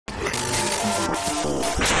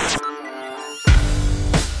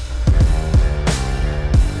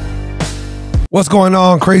What's going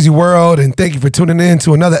on, crazy world? And thank you for tuning in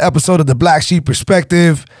to another episode of the Black Sheep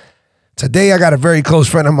Perspective. Today, I got a very close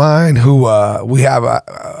friend of mine who we have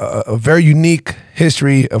a very unique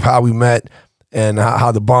history of how we met and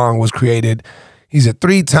how the bond was created. He's a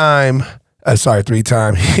three-time.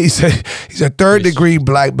 He's a third degree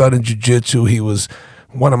black belt in jiu-jitsu. He was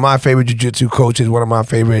one of my favorite jiu-jitsu coaches, one of my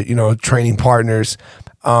favorite, training partners.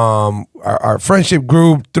 Our friendship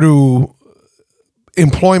grew through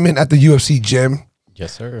employment at the UFC gym.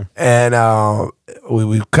 Yes, sir. And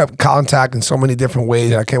we kept contact in so many different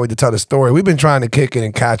ways. I can't wait to tell the story. We've been trying to kick it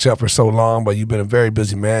and catch up for so long, but you've been a very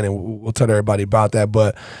busy man, and we'll tell everybody about that.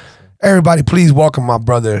 But everybody, please welcome my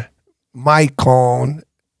brother, Maykon.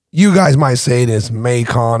 You guys might say it as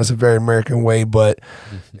Maykon. It's a very American way, but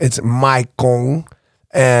it's Maykon.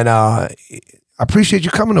 And I appreciate you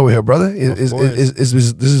coming over here, brother. This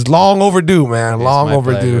is long overdue, man. It's long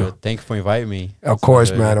overdue. Pleasure. Thank you for inviting me. Of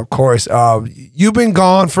course, man. Of course. You've been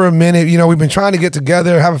gone for a minute. We've been trying to get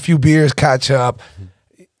together, have a few beers, catch up.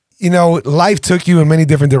 Life took you in many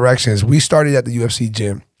different directions. We started at the UFC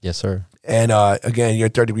gym. Yes, sir. And again, you're a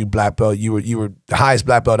third degree black belt. You were the highest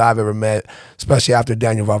black belt I've ever met, especially after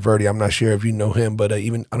Daniel Valverde. I'm not sure if you know him, but I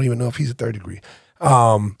don't even know if he's a third degree.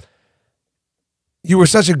 You were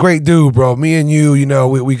such a great dude, bro. Me and you,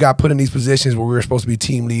 we got put in these positions where we were supposed to be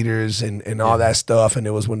team leaders and all that stuff. And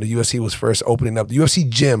it was when the UFC was first opening up. The UFC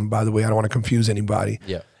gym, by the way, I don't want to confuse anybody.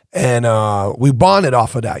 Yeah. And we bonded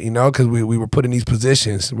off of that, because we were put in these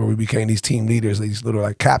positions where we became these team leaders, these little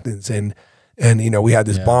like captains. And we had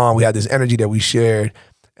this bond, we had this energy that we shared.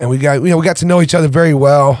 And we got to know each other very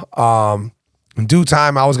well. In due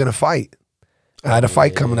time, I was going to fight. I had a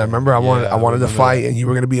fight coming. I remember I wanted to fight, and you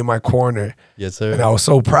were going to be in my corner. Yes, sir. And I was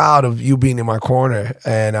so proud of you being in my corner.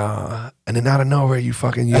 And then out of nowhere, you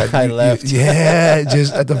left. Yeah,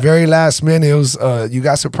 just at the very last minute, it was you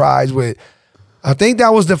got surprised with. I think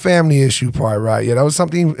that was the family issue part, right? Yeah, that was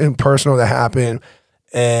something impersonal that happened,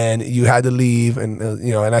 and you had to leave, and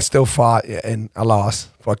and I still fought, and I lost.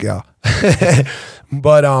 Fuck y'all.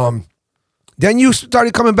 But then you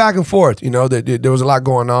started coming back and forth. There was a lot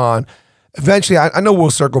going on. Eventually, I know we'll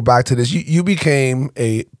circle back to this. You became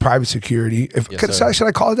a private security. Should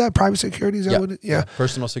I call it that? Private security? Is that what it? Yeah.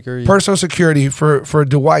 Personal security. Personal security for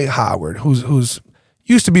Dwight Howard, who's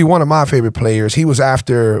used to be one of my favorite players. He was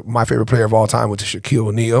after my favorite player of all time, which is Shaquille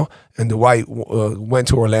O'Neal. And Dwight went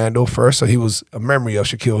to Orlando first, so he was a memory of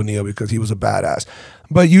Shaquille O'Neal because he was a badass.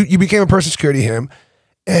 But you became a personal security him.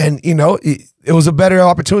 And, it was a better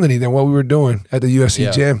opportunity than what we were doing at the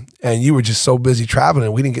UFC gym. And you were just so busy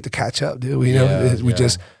traveling. We didn't get to catch up, dude. We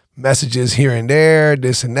just messages here and there,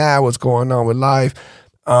 this and that, what's going on with life.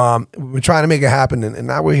 We're trying to make it happen. And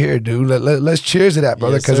now we're here, dude. Let's cheers to that,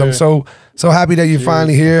 brother, because I'm so happy that you're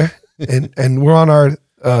finally here. And we're on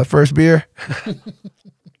our first beer.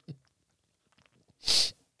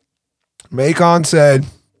 Maykon said,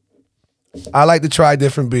 I like to try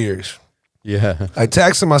different beers. Yeah. I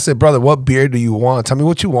texted him. I said, brother, what beer do you want? Tell me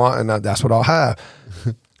what you want, and that's what I'll have.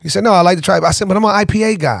 He said, no, I like to try. I said, but I'm an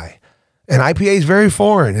IPA guy. And IPA is very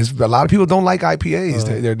foreign. A lot of people don't like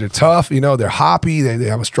IPAs. They're tough. They're hoppy. They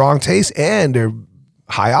have a strong taste, and they're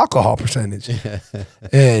high alcohol percentage.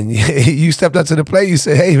 And you stepped up to the plate. You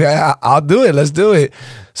said, hey, man, I'll do it. Let's do it.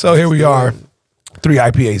 So here we are, 3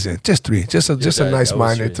 IPAs in. Just 3. Just a nice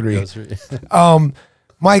minor 3.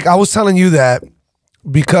 Mike, I was telling you that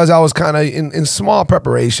because I was kind of in small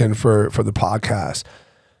preparation for the podcast.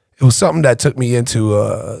 It was something that took me into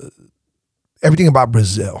everything about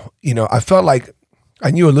Brazil. I felt like I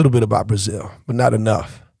knew a little bit about Brazil, but not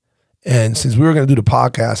enough. And since we were going to do the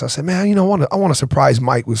podcast, I said, man, I want to surprise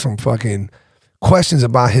Mike with some fucking questions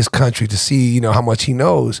about his country to see, how much he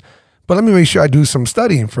knows. But let me make sure I do some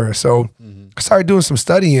studying first. So I started doing some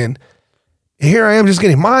studying. Here I am just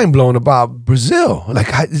getting mind blown about Brazil.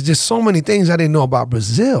 There's just so many things I didn't know about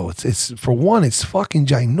Brazil. It's for one, it's fucking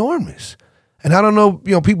ginormous. And I don't know,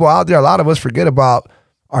 people out there, a lot of us forget about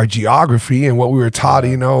our geography and what we were taught,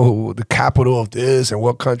 the capital of this and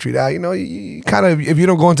what country that, you kind of, if you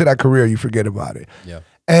don't go into that career, you forget about it. Yeah.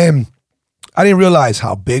 And I didn't realize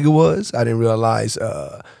how big it was. I didn't realize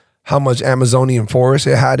how much Amazonian forest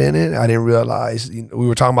it had in it. I didn't realize, we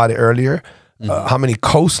were talking about it earlier, how many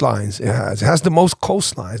coastlines it has. It has the most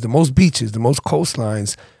coastlines, the most beaches, the most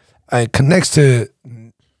coastlines. It connects to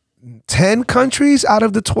 10 countries out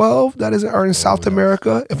of the 12 that are in South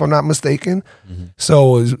America, if I'm not mistaken.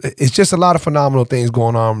 So it's just a lot of phenomenal things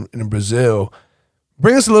going on in Brazil.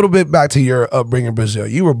 Bring us a little bit back to your upbringing in Brazil.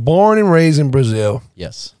 You were born and raised in Brazil.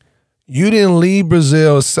 Yes. You didn't leave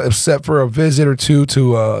Brazil except for a visit or two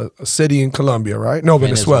to a city in Colombia, right? No,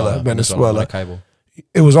 Venezuela. Maracaibo.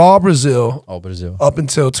 It was all Brazil All Brazil. up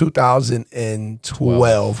until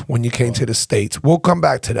 2012 when you came to the States. We'll come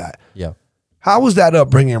back to that. Yeah. How was that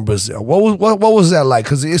upbringing in Brazil? What was that like?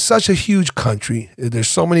 Because it's such a huge country. There's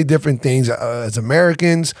so many different things. As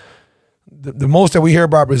Americans, the most that we hear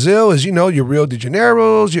about Brazil is, your Rio de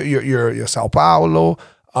Janeiro's, your Sao Paolo,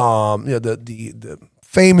 the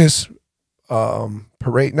famous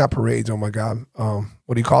parade, not parades. Oh my God,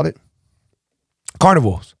 what do you call it?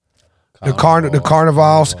 Carnivals. The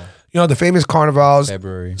carnivals. The famous carnivals.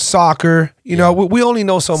 February. Soccer. We only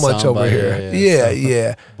know so much Samba, over here.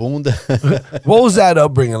 Yeah. Bunda. What was that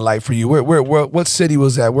upbringing like for you? What city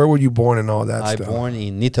was that? Where were you born and all that I stuff? born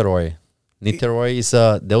in Niterói. Niterói is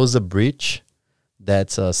there was a bridge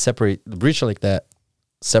that's separate the bridge like that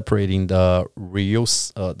separating the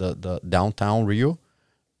Rio's the downtown Rio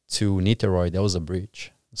to Niterói. There was a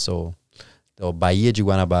bridge. So the Baía de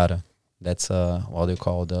Guanabara. That's what they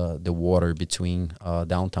call the water between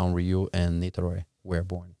downtown Rio and Niterói, where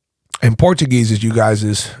born. And Portuguese is you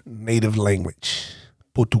guys' native language.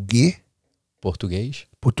 Português? Português.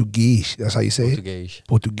 That's how you say it?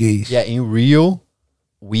 Português. Yeah, in Rio,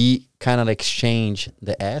 we kind of exchange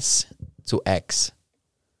the S to X.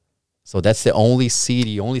 So that's the only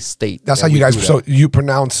city, only state. That's how you guys, so you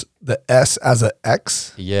pronounce the S as a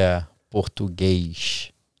X? Yeah,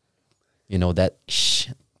 Português. That sh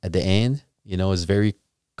at the end, is very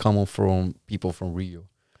common from people from Rio.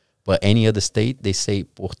 But any other state, they say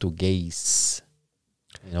Português,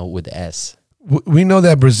 with the S. We know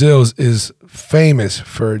that Brazil is famous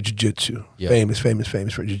for jiu-jitsu. Yeah. Famous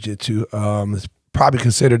for jiu-jitsu. It's probably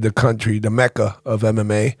considered the country, the mecca of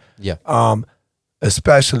MMA. Yeah.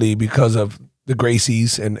 Especially because of the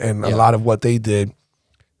Gracies and a lot of what they did.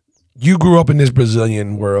 You grew up in this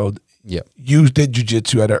Brazilian world. Yeah. You did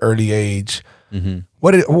jiu-jitsu at an early age. Mm-hmm.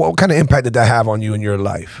 What kind of impact did that have on you in your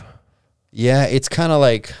life? Yeah, it's kind of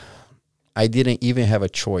like I didn't even have a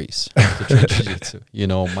choice to train jiu-jitsu.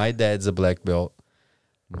 My dad's a black belt.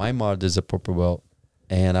 My mother's a purple belt.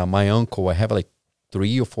 And my uncle, I have like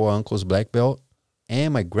 3 or 4 uncles black belt.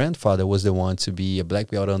 And my grandfather was the one to be a black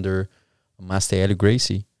belt under Master Hélio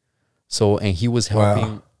Gracie. So, and he was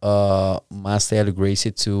helping Master Hélio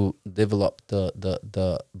Gracie to develop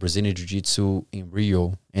the Brazilian jiu-jitsu in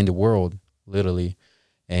Rio and the world, literally.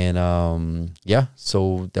 And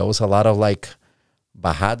so there was a lot of like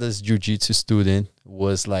Barradas jiu-jitsu student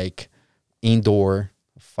was like indoor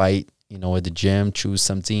fight, at the gym, choose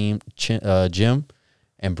some gym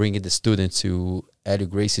and bring the student to Hélio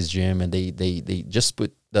Gracie's gym, and they just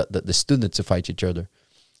put the students to fight each other.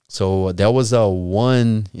 So there was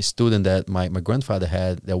one student that my grandfather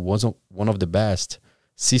had that wasn't one of the best,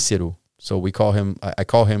 Cicero. So we call him, I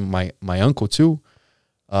call him my uncle too.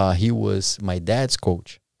 He was my dad's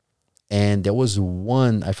coach. And there was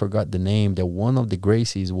one, I forgot the name, that one of the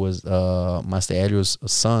Gracies was Master Hélio's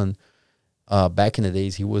son. Back in the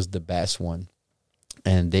days, he was the best one.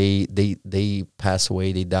 And they passed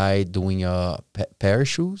away. They died doing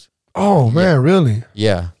parachutes. Oh, man, really?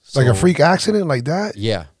 Yeah. Like a freak accident like that?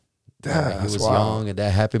 Yeah. He was wild. young and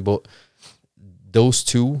that happened. But those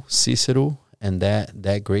two, Cicero and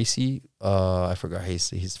that Gracie, I forgot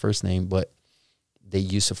his first name, but they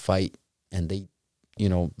used to fight and they,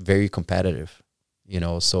 very competitive,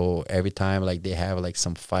 so every time like they have like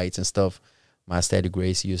some fights and stuff, Master Hélio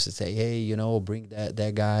Gracie used to say, hey, bring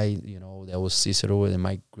that guy, that was Cicero, and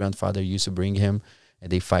my grandfather used to bring him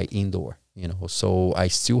and they fight indoor, so I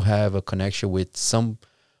still have a connection with some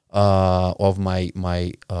of my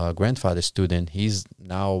grandfather's student. He's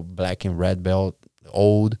now black and red belt,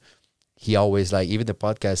 old. He always like, even the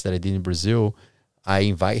podcast that I did in Brazil, I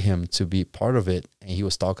invite him to be part of it, and he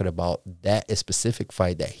was talking about that specific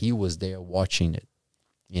fight that he was there watching it,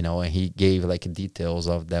 and he gave like details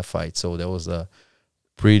of that fight. So that was a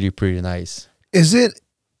pretty nice. Is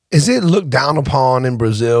it looked down upon in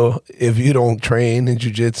Brazil if you don't train in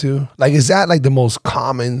jiu-jitsu? Like, is that like the most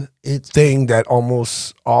common thing that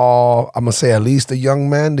almost all, I'm gonna say at least the young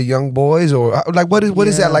men, the young boys, or like what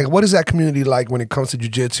is that like? What is that community like when it comes to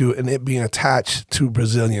jiu-jitsu and it being attached to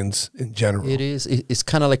Brazilians in general? It's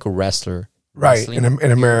kind of like a wrestler, right? In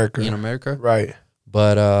America, in America, right?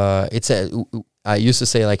 But I used to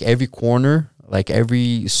say like every corner, like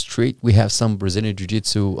every street, we have some Brazilian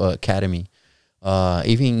jiu-jitsu academy.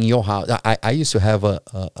 Even in your house, I used to have a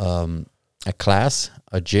class,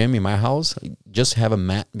 a gym in my house. Just have a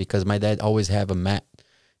mat because my dad always have a mat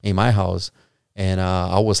in my house. And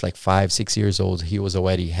I was like 5-6 years old. He was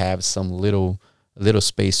already have some little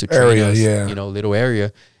space to train us, little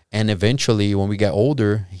area. And eventually, when we got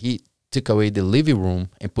older, he took away the living room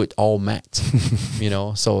and put all mats. You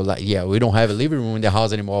know, so like, yeah, we don't have a living room in the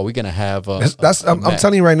house anymore. We're gonna have I'm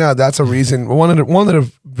telling you right now, that's a reason. One of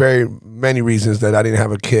the very many reasons that I didn't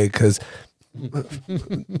have a kid, because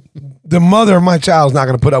the mother of my child is not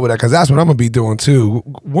going to put up with that, because that's what I'm going to be doing too.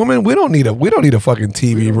 Woman, we don't need a fucking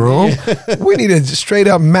TV room. We need a straight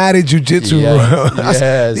up matted jiu-jitsu room.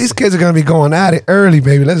 Yes. These kids are going to be going at it early,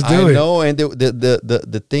 baby. Let's do it. I know, and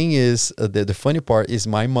the thing is, the funny part is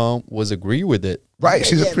my mom was agree with it. Right,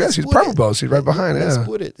 she's purple belt. She's right behind it. Let's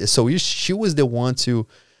put it. So she was the one to,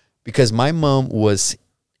 because my mom was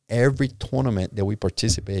every tournament that we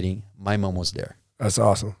participate in, my mom was there. That's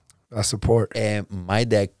awesome. That's support. And my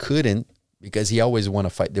dad couldn't, because he always want to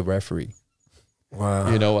fight the referee. Wow.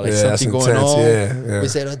 You know, like something going on. Yeah. We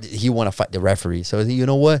said, he want to fight the referee. So I said, you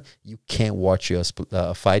know what? You can't watch us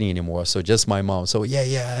fighting anymore. So just my mom. So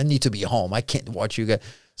yeah, I need to be home. I can't watch you guys.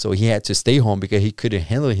 So he had to stay home because he couldn't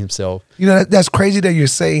handle himself. You know, that's crazy that you're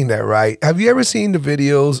saying that, right? Have you ever seen the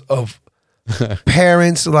videos of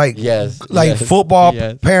parents football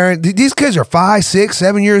parent? These kids are 5, 6,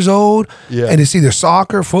 7 years old, and it's either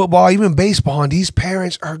soccer, football, even baseball, and these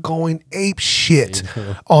parents are going ape shit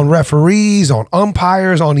on referees, on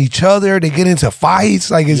umpires, on each other. They get into fights.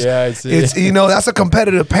 Like it's you know, that's a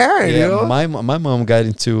competitive parent. Yeah, you know? my mom got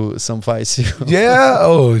into some fights too. Yeah.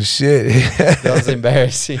 Oh shit. That was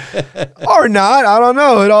embarrassing. Or not. I don't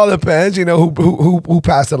know. It all depends. You know who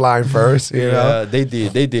passed the line first. You know. They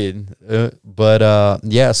did. But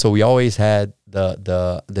yeah, so we always had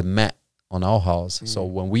the mat on our house. So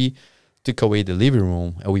when we took away the living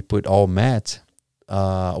room and we put all mats,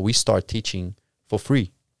 we start teaching for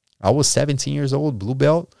free. I was 17 years old, blue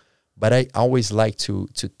belt, but I always liked to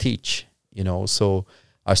teach, you know. So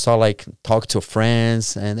I start like talk to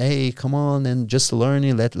friends and, hey, come on, and just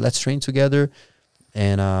learning, let's train together.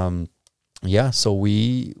 And yeah, so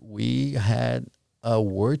we had a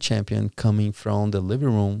world champion coming from the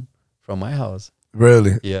living room from my house.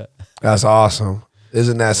 Really? Yeah. That's awesome.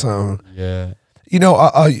 Isn't that something? Yeah. You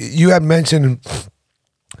know, you had mentioned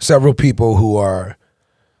several people who are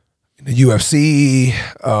in the UFC,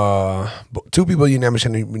 2 people you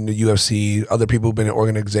mentioned in the UFC, other people who've been in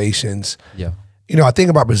organizations. Yeah. You know, I think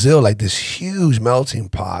about Brazil, like this huge melting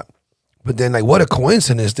pot. But then, like, what a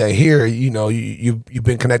coincidence that here, you know, you've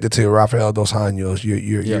been connected to Rafael dos Anjos.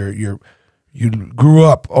 You grew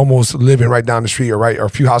up almost living right down the street, or a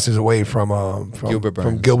few houses away from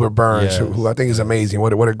Gilbert Burns, who I think is amazing.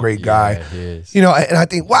 What a great guy. You know, and I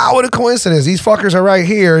think, wow, what a coincidence. These fuckers are right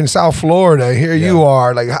here in South Florida. Here you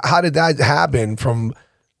are. Like, how did that happen from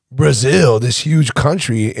Brazil, this huge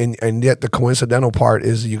country, and yet the coincidental part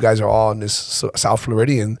is you guys are all in this South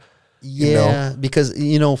Floridian. Yeah, you know? Because,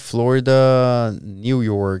 you know, Florida, New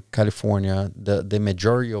York, California, the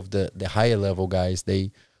majority of the higher level guys,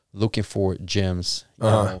 they looking for gyms, you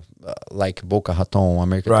know, like Boca Raton,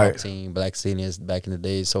 American Top Team, Black Stallions back in the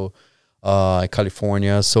day. So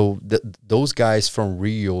California. So those guys from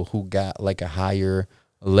Rio who got like a higher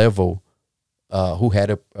level, who had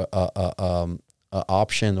a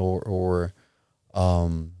option or how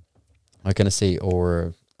can I say,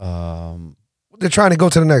 or they're trying to go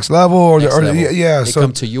to the next level, or yeah. They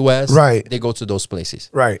come to US, they go to those places,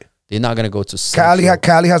 They're not gonna go to Cali.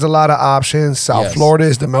 Cali has a lot of options. South Florida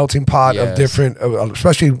is the melting pot of different,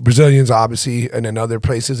 especially Brazilians, obviously, and then other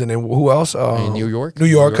places. And then who else? New York. New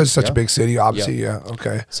York, because it's such a big city, obviously. Yeah.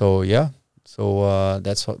 Okay. So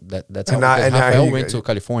that's how Rafael went to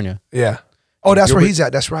California. Yeah. Oh, that's where he's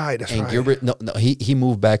at. That's right. That's right. Gilbert, no, he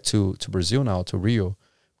moved back to Brazil now, to Rio,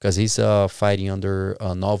 because he's fighting under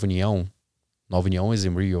Nova União. Nova União is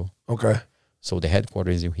in Rio. Okay. So the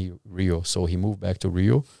headquarters is in Rio. So he moved back to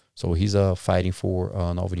Rio. So he's fighting for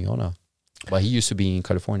Nova União now. But he used to be in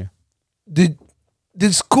California. Did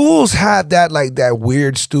schools have that, like, that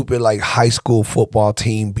weird, stupid, like, high school football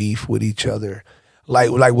team beef with each other?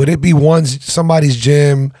 Like would it be somebody's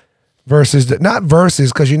gym versus not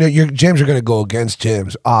versus, because you know your gyms are gonna go against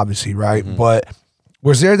gyms, obviously, right? Mm-hmm. But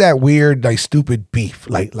was there that weird, like, stupid beef,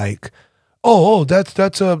 like oh,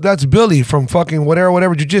 that's Billy from fucking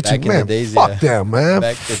whatever jiu-jitsu, man? Fuck them,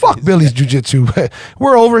 man. Fuck Billy's jiu-jitsu.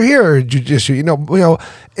 We're over here jiu-jitsu. You know.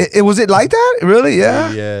 It was it like that? Really?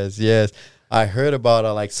 Yeah. Yes. I heard about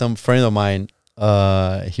like some friend of mine.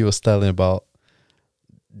 He was telling about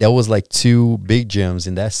there was like 2 big gyms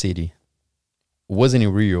in that city. It wasn't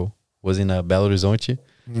in Rio. It was in Belo Horizonte.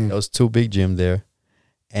 There was 2 big gyms there.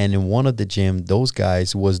 And in one of the gym, those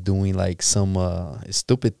guys was doing like some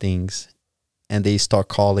stupid things. And they start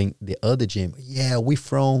calling the other gym, yeah, we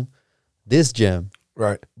from this gym.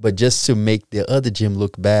 Right. But just to make the other gym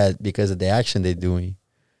look bad because of the action they're doing.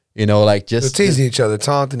 You know, like They're just teasing each other,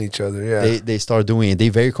 taunting each other. Yeah, they start doing it. They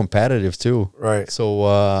very competitive too. right. So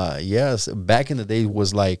yes, back in the day it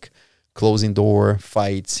was like closing door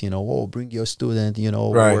fights. You know, oh, bring your student. You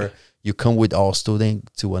know, Right. or you come with all student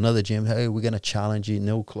to another gym. Hey, we're gonna challenge you.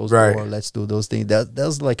 No, close Right. door. Let's do those things. That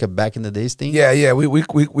was like a back in the days thing. Yeah, yeah.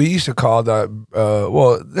 We used to call that.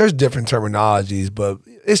 Well, there's different terminologies, but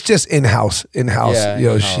it's just in-house, Yeah, you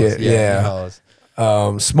know, in-house. shit. Yeah. in-house.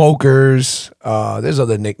 Smokers. There's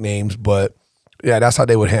other nicknames, but yeah, that's how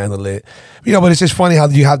they would handle it. You know, but it's just funny how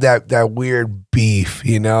you have that weird beef.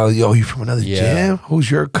 You know, yo, you from another Yeah. gym? Who's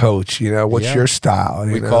your coach? You know, what's Yeah. your style?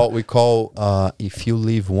 You We know? call if you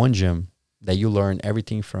leave one gym that you learn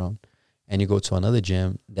everything from, and you go to another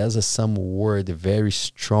gym, there's some word very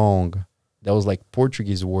strong. That was like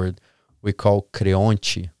Portuguese word. We call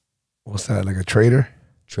creonte, What's that? Like a traitor?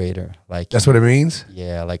 trader. Like That's what it means.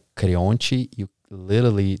 yeah, like creonte. You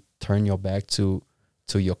literally turn your back to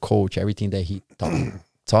your coach, everything that he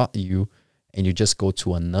taught you, and you just go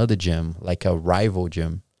to another gym, like a rival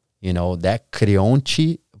gym. You know, that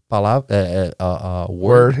creonte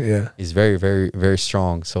word Yeah. is very, very, very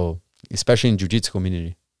strong. So especially in jiu-jitsu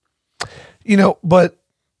community. You know, but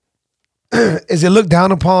is it looked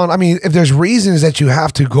down upon? I mean, if there's reasons that you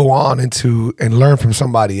have to go on and learn from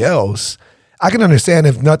somebody else, I can understand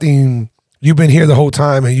if nothing, you've been here the whole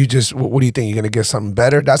time and you just, what do you think? You're going to get something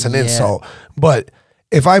better? That's an Yeah. insult. But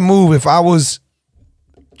if I was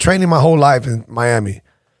training my whole life in Miami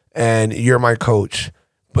and you're my coach,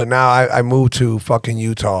 but now I moved to fucking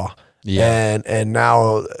Utah. Yeah. And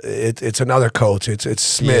now it's another coach. It's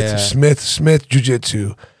Smith, Yeah. Smith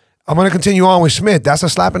Jiu-Jitsu. I'm gonna continue on with Smith. That's a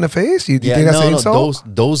slap in the face. You think that's an insult?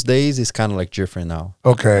 Those days is kind of like different now.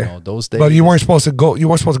 Okay, You know, those days. but you weren't supposed to go. You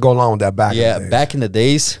weren't supposed to go along with that back. Yeah, in the days. back in the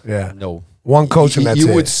days. Yeah. No. One coach and that's you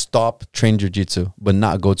it. would stop train jiu-jitsu, but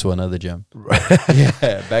not go to another gym.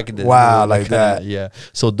 Yeah, back in the Wow, day, like that. Yeah.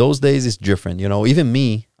 So those days is different. You know, even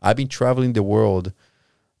me, I've been traveling the world.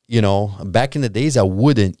 You know, back in the days, I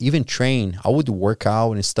wouldn't even train. I would work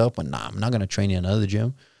out and stuff, but nah, I'm not gonna train in another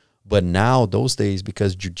gym. But now, those days,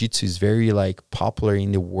 because jiu-jitsu is very like popular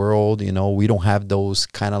in the world, you know, we don't have those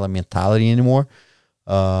kind of like mentality anymore.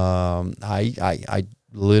 I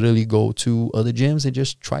literally go to other gyms and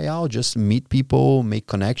just try out, just meet people, make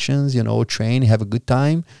connections, you know, train, have a good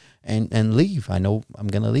time, and leave. I know I'm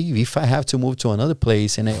gonna leave. If I have to move to another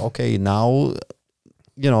place and okay, now,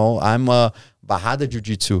 you know, I'm a Barrada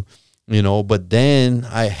Jiu-Jitsu, you know, but then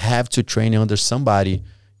I have to train under somebody,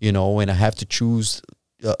 you know, and I have to choose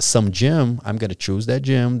some gym. I'm gonna choose that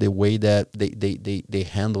gym, the way that they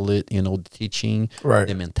handle it, you know, the teaching, Right.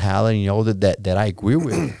 the mentality, you know, that I agree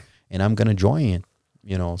with, and I'm gonna join it,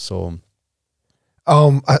 you know. So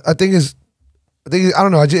I think I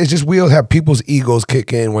don't know. It's just weird how people's egos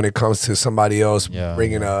kick in when it comes to somebody else Yeah,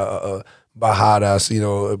 bringing a Barradas. You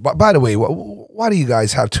know. By the way, why do you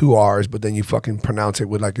guys have two R's but then you fucking pronounce it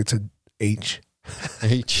with like it's a H?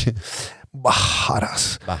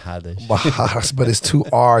 Barradas. Barradas, But it's two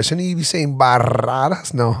R's. Shouldn't you be saying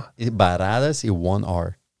Barradas? No, Barradas is one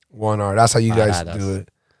R, one R. That's how you guys Barradas. do it.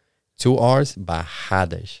 two R's,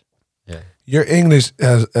 Barradas. Yeah. Your English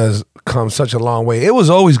has come such a long way. It was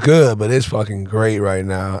always good, but it's fucking great right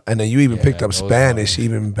now. And then you even Yeah, picked up it was Spanish,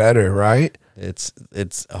 even better, right? It's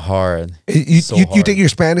hard. You So you hard. think your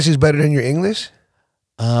Spanish is better than your English?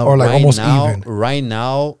 Or like right almost now, even? Right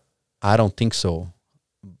now, I don't think so.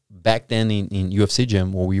 Back then in UFC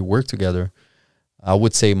gym where we worked together, I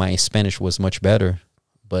would say my Spanish was much better.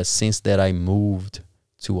 But since that I moved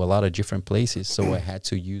to a lot of different places, so I had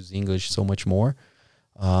to use English so much more.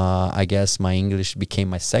 I guess my English became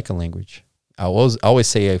my second language. I always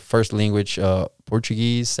say a first language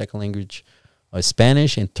Portuguese, second language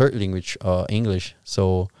Spanish, and third language English.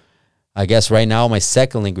 So I guess right now my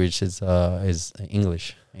second language is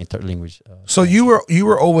English, and third language. So you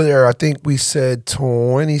were over there, I think we said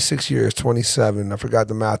 26 years, 27. I forgot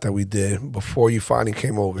the math that we did before you finally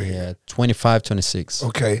came over here. Yeah, 25, 26.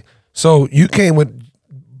 Okay. So you came with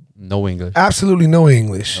No English, absolutely no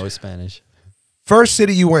English. no Spanish. First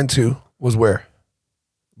city you went to was where?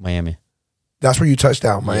 Miami. That's where you touched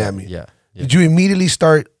down, Miami. Yeah. Did you immediately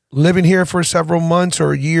start living here for several months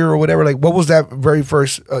or a year or whatever? Like, what was that very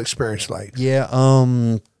first experience like? Yeah.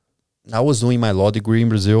 I was doing my law degree in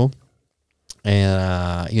Brazil,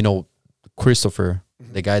 and you know, Christopher,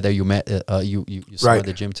 the guy that you met, you saw Right. at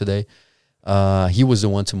the gym today. He was the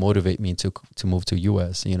one to motivate me to move to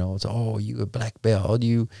US. You know, it's, oh, you a black belt,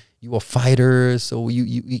 you a fighter, so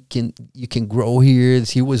you can grow here.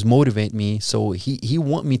 He was motivating me, so he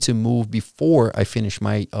want me to move before I finish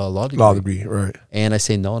my law degree. Law degree, right? And I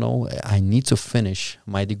say no, I need to finish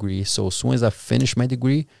my degree. So as soon as I finish my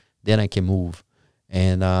degree, then I can move.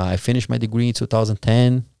 And I finished my degree in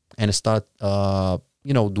 2010, and I start,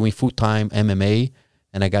 you know, doing full-time MMA.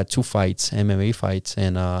 And I got 2 fights, MMA fights,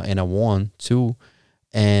 and I won 2.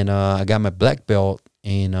 And I got my black belt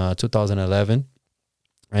in 2011.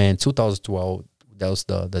 And 2012, that was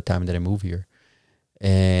the time that I moved here.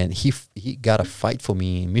 And he got a fight for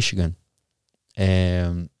me in Michigan.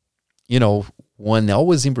 And, you know, when I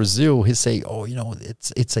was in Brazil, he say, oh, you know,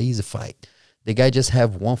 it's an easy fight. The guy just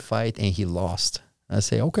have 1 fight and he lost. I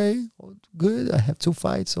say, okay, well, good. I have 2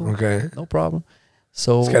 fights, so okay, no problem.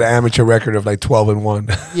 So he's got an amateur record of like 12-1.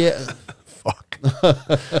 Yeah. Fuck.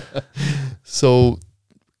 So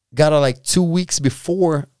got like 2 weeks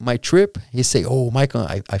before my trip, he say, oh,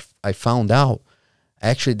 Maykon, I found out.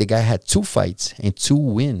 Actually, the guy had 2 fights and 2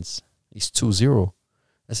 wins. He's 2-0.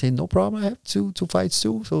 I say, no problem. I have two fights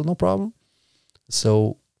too, so no problem.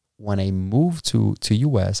 So when I moved to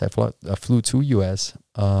US, I flew to US.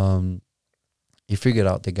 He figured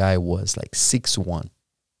out the guy was like 6'1".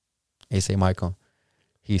 He say, Maykon,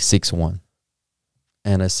 he's 6'1".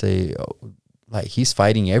 And I say, oh, like, he's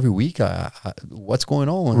fighting every week. What's going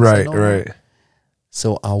on? Right, say, no, right. No.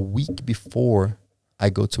 So a week before I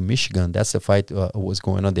go to Michigan, that's the fight was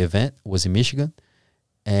going on. The event was in Michigan.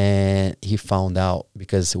 And he found out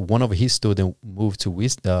because one of his students moved to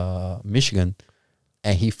Michigan,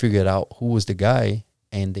 and he figured out who was the guy.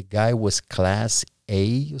 And the guy was class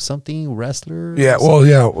A or something, wrestler. Yeah, well,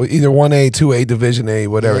 yeah, either 1A, 2A, Division A,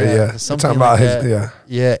 whatever. Yeah, something talking about like his, that.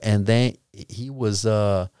 Yeah, and then he was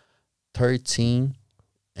 13-2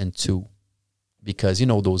 because, you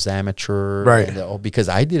know, those amateur, right? And, because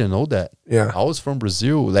I didn't know that. Yeah, I was from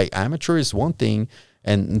Brazil. Like, amateur is one thing,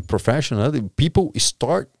 and professional. Other people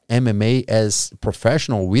start MMA as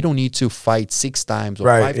professional. We don't need to fight 6 times or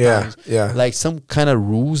 5 times. Yeah, like some kind of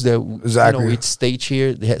rules that exactly. You know, each stage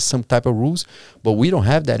here they have some type of rules, but we don't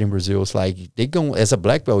have that in Brazil. It's like they go as a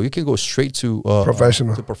black belt, you can go straight to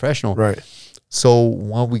professional. Right. So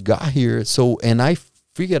when we got here, and I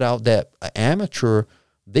figured out that amateur,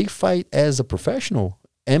 they fight as a professional.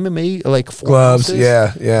 MMA, like gloves, ounces,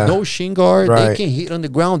 yeah. No shin guard. Right. They can hit on the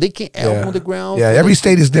ground. They can elbow on the ground. Yeah, every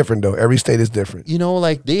state is different though. Every state is different. You know,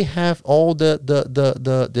 like they have all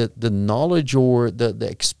the knowledge or the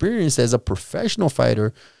experience as a professional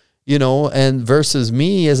fighter, you know, and versus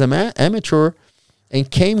me as an amateur, and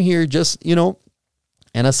came here just, you know,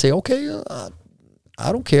 and I say, okay,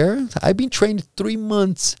 I don't care. I've been trained 3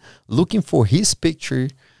 months looking for his picture.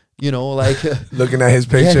 You know, like looking at his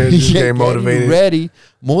picture, getting motivated.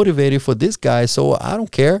 Motivated for this guy. So I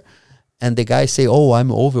don't care. And the guy say, oh,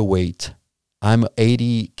 I'm overweight. I'm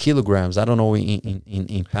 80 kilograms. I don't know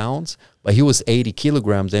in pounds, but he was 80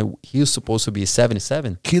 kilograms and he was supposed to be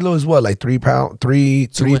 77. Kilo is what, like 3 pounds, three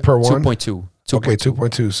per one? 2.2. Okay,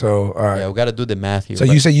 2.2. So, all right. Yeah, we got to do the math here. So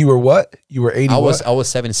you say you were what? You were 80 I was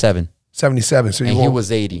 77. 77. So and he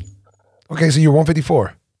was 80. Okay, so you're 154.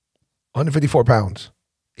 154 pounds.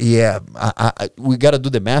 Yeah, we got to do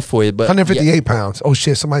the math for it. But 158 pounds. Oh,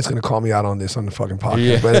 shit. Somebody's going to call me out on this on the fucking podcast.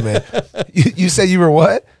 Yeah. Wait a minute. You said you were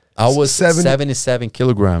what? I was 77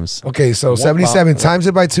 kilograms. Okay, so 77 times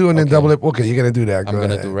it by 2 and then double it. Okay, you're going to do that. I'm going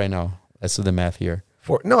to do right now. Let's do the math here.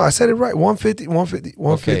 No, I said it right. 158.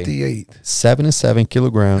 Okay. 77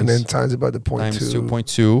 kilograms. And then times it by the times 0.2.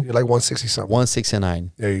 2.2. You're like 160 something.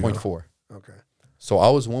 169. There you 0.4. go. Okay. So I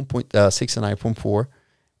was 169.4.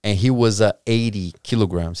 And he was 80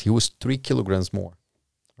 kilograms. He was 3 kilograms more,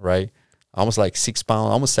 right? Almost like 6 pounds,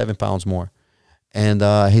 almost 7 pounds more. And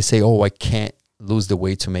he say, oh, I can't lose the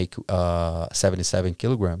weight to make 77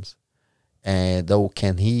 kilograms. And though,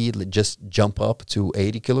 can he just jump up to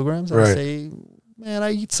 80 kilograms? Right. I say, man, I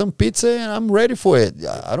eat some pizza and I'm ready for it.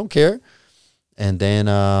 I don't care. And then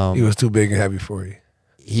he was too big and heavy for you.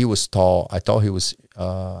 He was tall. I thought he was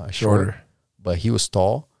shorter, but he was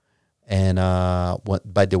tall. And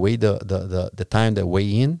by the way, the time that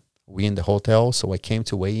we in the hotel, so I came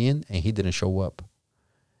to weigh in, and he didn't show up.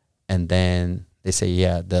 And then they say,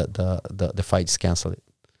 yeah, the fight's canceled.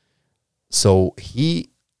 So the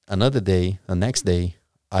next day,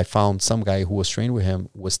 I found some guy who was trained with him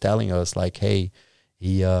was telling us like, hey,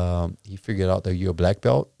 he figured out that you're a black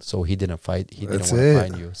belt, so he didn't fight. He didn't want to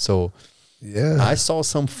fight you. So yeah, I saw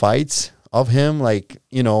some fights of him, like,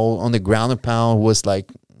 you know, on the ground and pound was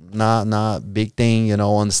like. Not big thing, you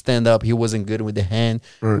know. On the stand up, he wasn't good with the hand.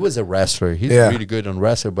 He was a wrestler. He's really good on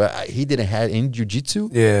wrestler, but he didn't have any jiu-jitsu.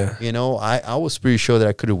 Yeah, you know, I was pretty sure that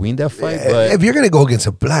I could have win that fight. But if you're gonna go against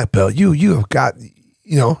a black belt, you have got,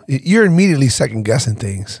 you know, you're immediately second guessing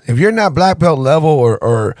things. If you're not black belt level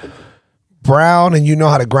or brown and you know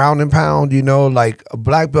how to ground and pound, you know, like a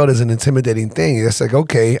black belt is an intimidating thing. It's like,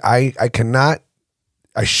 okay, I cannot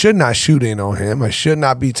I should not shoot in on him. I should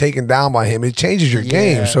not be taken down by him. It changes your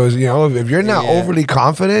game. So, you know, if you're not overly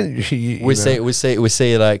confident, we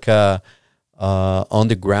say like on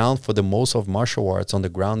the ground, for the most of martial arts, on the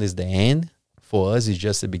ground is the end. For us, it's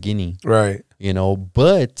just the beginning. Right. You know,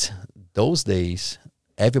 but those days,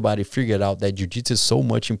 everybody figured out that jiu-jitsu is so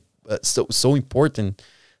much, so important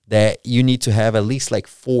that you need to have at least like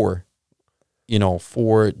four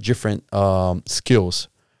different skills.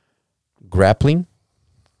 Grappling,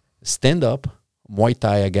 stand up, Muay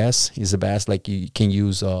Thai, I guess, is the best. Like you can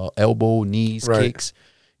use elbow, knees, kicks,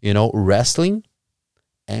 you know, wrestling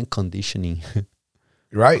and conditioning.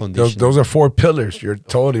 Right. Those are 4 pillars. You're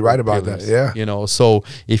totally right about that. Yeah. You know, so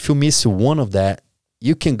if you miss one of that,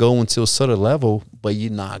 you can go until a certain level, but you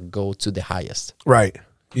not go to the highest. Right.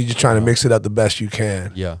 You're just trying to mix it up the best you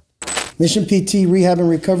can. Yeah. Mission PT Rehab and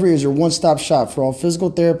Recovery is your one-stop shop for all physical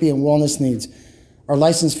therapy and wellness needs. Our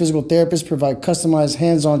licensed physical therapists provide customized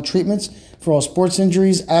hands-on treatments for all sports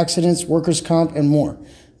injuries, accidents, workers' comp, and more.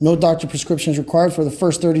 No doctor prescriptions required for the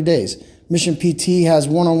first 30 days. Mission PT has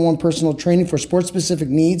one-on-one personal training for sports-specific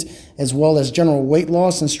needs, as well as general weight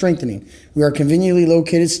loss and strengthening. We are conveniently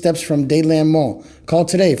located steps from Dayland Mall. Call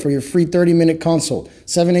today for your free 30-minute consult,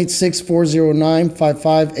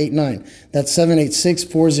 786-409-5589. That's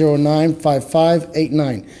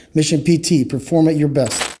 786-409-5589. Mission PT, perform at your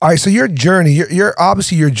best. All right, so your journey, you're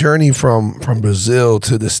obviously your journey from Brazil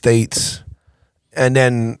to the States, and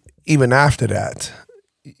then even after that,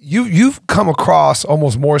 you've come across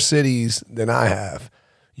almost more cities than I have.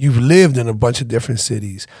 You've lived in a bunch of different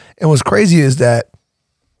cities. And what's crazy is that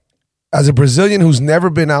as a Brazilian who's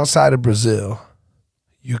never been outside of Brazil,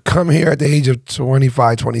 you come here at the age of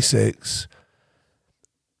 25, 26.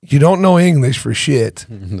 You don't know English for shit.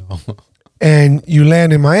 No. And you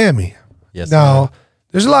land in Miami. Yes. Now,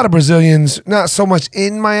 there's a lot of Brazilians, not so much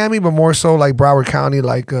in Miami, but more so like Broward County,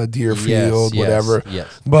 like Deerfield, whatever.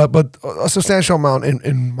 Yes. But a substantial amount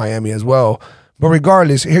in Miami as well. But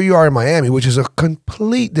regardless, here you are in Miami, which is a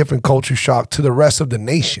complete different culture shock to the rest of the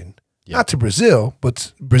nation. Yeah. Not to Brazil,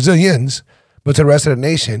 but Brazilians, but to the rest of the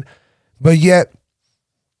nation. But yet,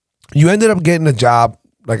 you ended up getting a job,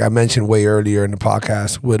 like I mentioned way earlier in the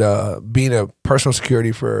podcast, with being a personal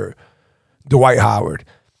security for Dwight Howard.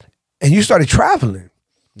 And you started traveling.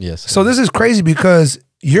 Yes. So this is crazy because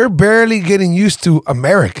you're barely getting used to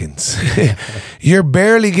Americans. You're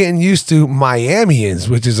barely getting used to Miamians,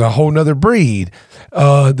 which is a whole nother breed.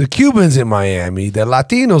 The Cubans in Miami, the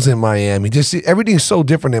Latinos in Miami, just everything's so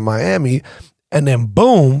different in Miami. And then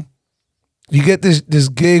boom, you get this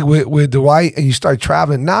gig with Dwight and you start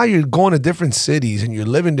traveling. Now you're going to different cities and you're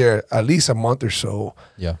living there at least a month or so.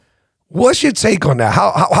 Yeah. What's your take on that?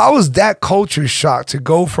 How is that culture shock to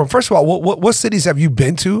go from, first of all, what cities have you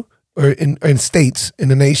been to, or in states in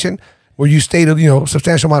the nation where you stayed a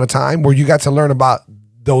substantial amount of time where you got to learn about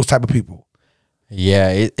those type of people?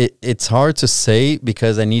 Yeah, it's hard to say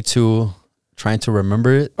because I need to try to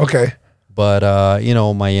remember it. Okay. But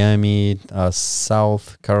Miami,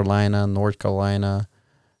 South Carolina, North Carolina,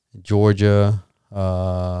 Georgia,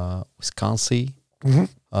 Wisconsin. Mm-hmm.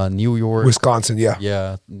 New York, Wisconsin,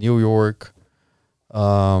 yeah, New York,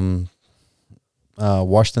 Washington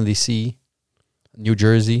D.C., New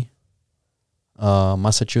Jersey,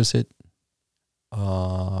 Massachusetts,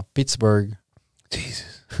 Pittsburgh,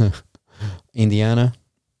 Jesus, Indiana.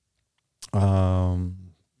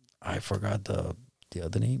 I forgot the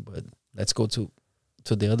other name, but let's go to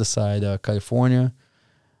the other side. California,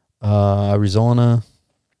 Arizona.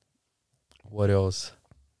 What else?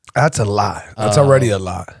 That's a lot. That's already a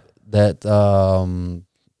lot. That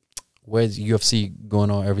where's UFC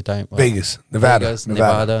going on every time? Vegas, Nevada. Vegas,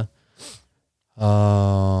 Nevada.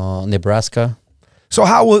 Nebraska. So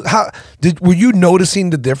were you noticing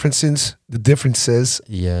the differences?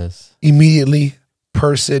 Yes. Immediately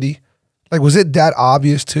per city? Like, was it that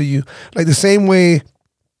obvious to you? Like the same way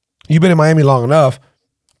you've been in Miami long enough,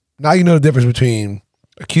 now you know the difference between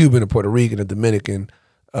a Cuban, a Puerto Rican, a Dominican,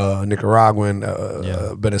 Nicaraguan,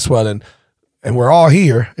 Venezuelan, and we're all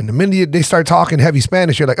here. And the minute they start talking heavy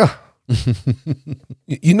Spanish, you're like, oh,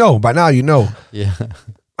 by now you know. Yeah.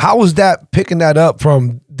 How was that picking that up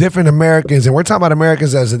from different Americans? And we're talking about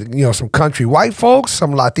Americans as some country white folks,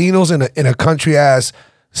 some Latinos in a country as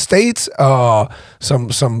states,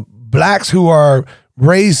 some blacks who are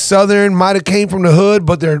raised Southern, might have came from the hood,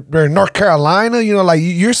 but they're in North Carolina.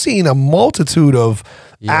 You're seeing a multitude of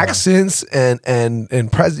accents and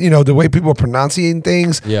the way people are pronouncing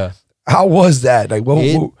things. Yeah. How was that? Like,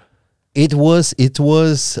 it was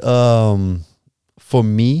for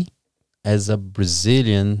me as a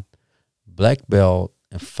Brazilian black belt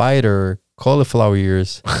and fighter, cauliflower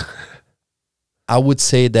ears. I would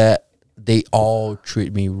say that they all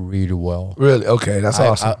treat me really well. Really? Okay, that's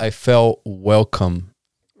awesome. I felt welcome.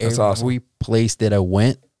 That's Every awesome. place that I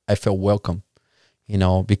went, I felt welcome. You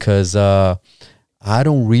know, because I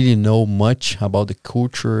don't really know much about the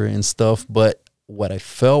culture and stuff, but what I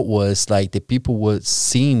felt was like the people would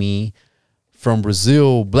see me from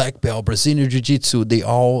Brazil, black belt, Brazilian Jiu-Jitsu. They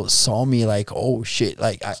all saw me like, oh shit,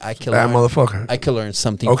 like I can That learn, motherfucker. I can learn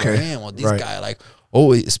something Okay. from him. Or this guy, like,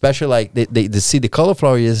 oh, especially like they see the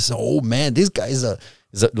cauliflower is, oh man, this guy is a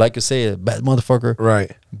like you say, a bad motherfucker.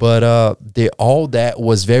 Right. But they all that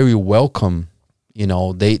was very welcome. You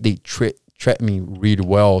know, they treat me really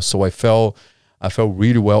well. So I felt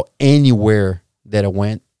really well anywhere that I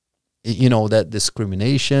went. You know, that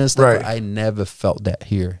discrimination stuff, Right. I never felt that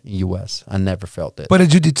here in US. I never felt that. But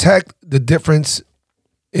did you detect the difference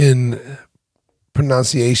in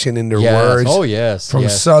pronunciation in their words? Oh yes. From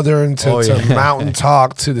yes. Southern to, Oh, to yeah. mountain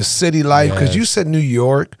talk to the city life. Because you Yes. said New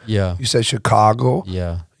York. Yeah. You said Chicago.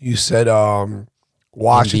 Yeah. You said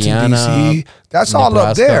Washington, Indiana, D.C. That's all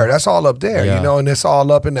up Nebraska. there. That's all up there. Yeah. You know, and it's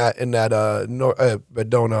all up in that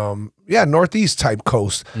northeast type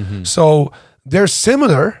coast. Mm-hmm. So they're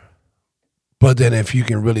similar, but then if you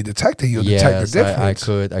can really detect it, you'll detect the difference.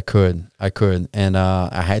 I could. And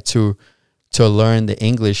I had to learn the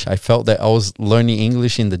English. I felt that I was learning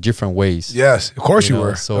English in the different ways. Yes, of course you know?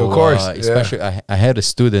 were. So of course, especially I had a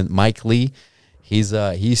student, Mike Lee. He's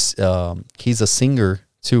a singer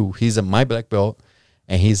too. He's my black belt,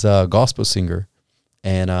 and he's a gospel singer,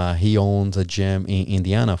 and he owns a gym in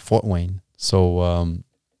Indiana, Fort Wayne. So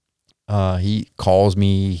he calls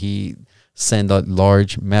me. He send a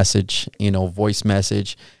large message, voice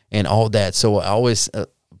message and all that. So I always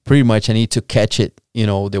pretty much I need to catch it,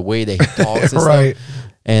 the way that he talks and right. stuff.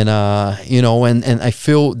 And and I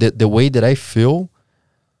feel that the way that I feel,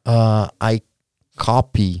 I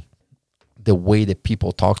copy the way that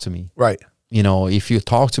people talk to me. Right. If you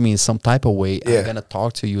talk to me in some type of way, I'm gonna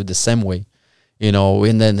talk to you the same way.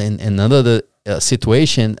 And then in another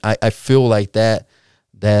situation, I feel like that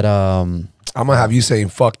I'm gonna have you saying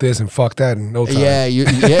fuck this and fuck that in no time. Yeah,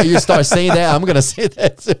 you start saying that, I'm gonna say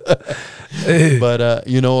that too. But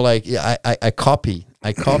I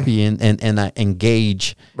copy and I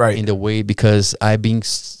engage in the way, because I've been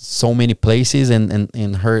so many places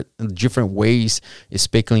and heard different ways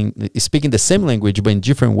speaking the same language but in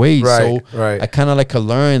different ways. Right, so right. I kind of like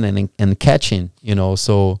learn and catching,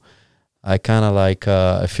 so I kind of like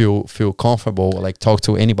I feel comfortable like talk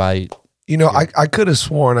to anybody. I could have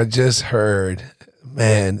sworn I just heard,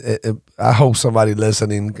 man, I hope somebody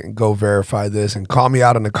listening can go verify this and call me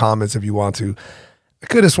out in the comments if you want to. I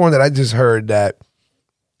could have sworn that I just heard that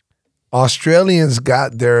Australians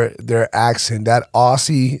got their accent, that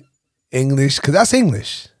Aussie English, because that's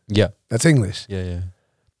English. Yeah. That's English. Yeah.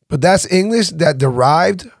 But that's English that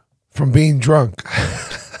derived from being drunk.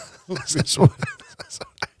 That's what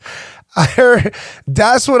I heard,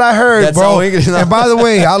 That's bro. how English. And by the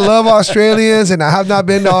way, I love Australians, and I have not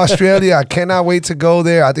been to Australia. I cannot wait to go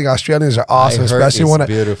there. I think Australians are awesome, especially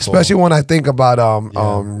when I think about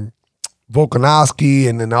Volkanovski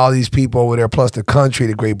and then all these people over there, plus the country,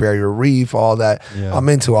 the Great Barrier Reef, all that. Yeah. I'm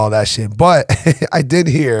into all that shit. But I did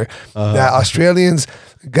hear that Australians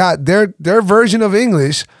got their version of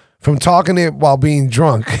English from talking it while being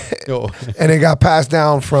drunk, and it got passed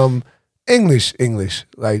down from English,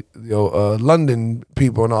 like London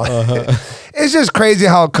people and all. It's just crazy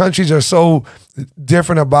how countries are so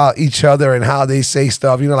different about each other and how they say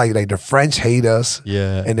stuff. Like the French hate us,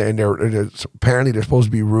 and they're apparently they're supposed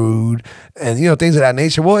to be rude, and things of that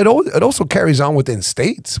nature. Well, it also carries on within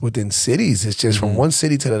states, within cities. It's just from one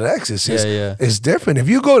city to the next. It's just it's different. If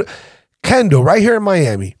you go to Kendall right here in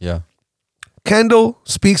Miami, Kendall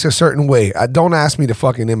speaks a certain way. Don't ask me to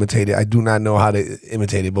fucking imitate it. I do not know how to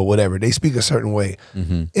imitate it, but whatever. They speak a certain way.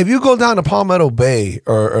 If you go down to Palmetto Bay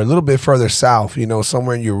or a little bit further south,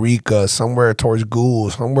 somewhere in Eureka, somewhere towards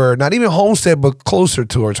Gould, somewhere not even Homestead, but closer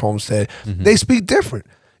towards Homestead, they speak different.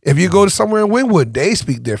 If you go to somewhere in Wynwood, they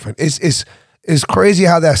speak different. It's crazy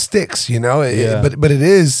how that sticks, but it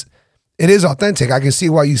is authentic. I can see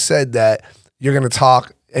why you said that you're gonna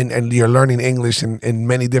talk and you're learning English in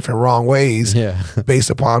many different wrong ways based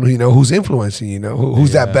upon who's influencing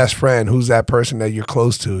who's that best friend, who's that person that you're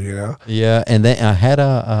close to, And then I had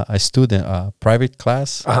a student, a private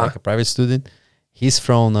class, like a private student. He's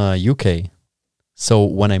from UK. So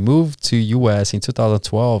when I moved to US in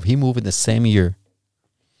 2012, he moved in the same year,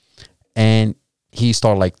 and he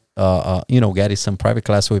started getting some private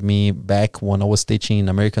class with me back when I was teaching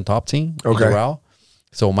American Top Team. Okay.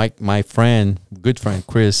 So my good friend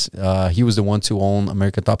Chris, he was the one to own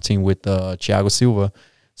American Top Team with Thiago Silva.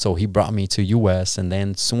 So he brought me to US, and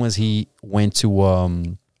then as soon as he went to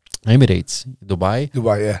Emirates, Dubai,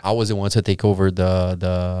 yeah. I was the one to take over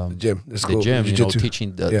the gym, the gym, you know,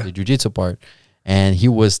 teaching the jiu-jitsu part. And he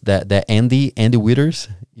was that Andy Witters,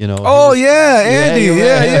 you know. Oh yeah, Andy,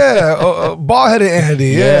 yeah. Bald-headed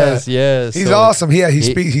Andy, yes. He's awesome.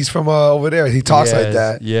 He's from over there. He talks like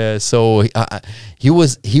that. Yeah, so he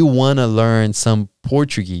want to learn some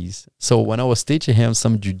Portuguese. So when I was teaching him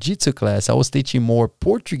some jiu-jitsu class, I was teaching more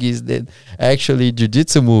Portuguese than actually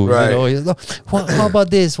jiu-jitsu moves. Right. You know, he's like, well, how about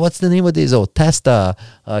this? What's the name of this? Oh, testa,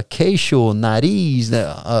 queixo, nariz,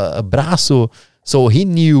 braço. So he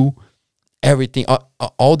knew everything,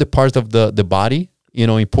 all the parts of the body, you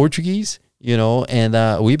know, in Portuguese, you know, and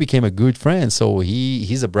we became a good friend. So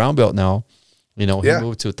he's a brown belt now, you know. He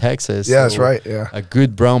moved to Texas. Yeah, that's right. Yeah, a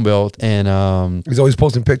good brown belt, and he's always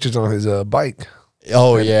posting pictures on his bike.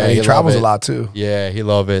 Oh, and, yeah, and he travels a lot too. Yeah, he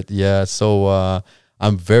love it. Yeah, so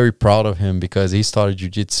I'm very proud of him because he started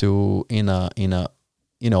jiu-jitsu in a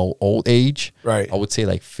you know, old age. Right. I would say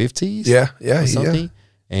like 50s. Yeah, or something. Yeah.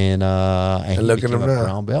 And he look at became him a now.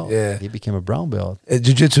 brown belt. Yeah, he became a brown belt.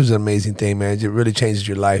 Jiu-jitsu is an amazing thing, man. It really changes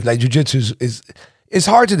your life. Like jiu-jitsu it's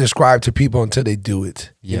hard to describe to people until they do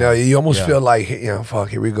it. Yeah. You know, you almost feel like, you know, fuck,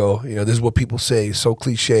 here we go. You know, this is what people say. It's so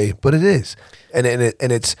cliche, but it is. And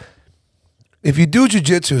it's, if you do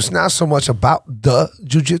jiu-jitsu, it's not so much about the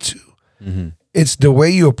jiu-jitsu. Mm-hmm. It's the way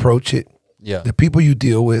you approach it. Yeah. The people you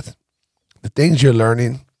deal with, the things you're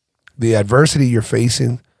learning, the adversity you're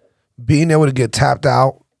facing, being able to get tapped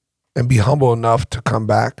out and be humble enough to come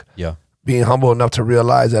back. Yeah. Being humble enough to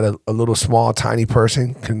realize that a little small, tiny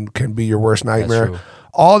person can be your worst nightmare.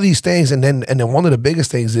 All these things, and then one of the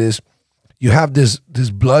biggest things is you have this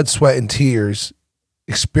blood, sweat, and tears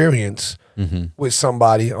experience with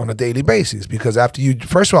somebody on a daily basis. Because after you,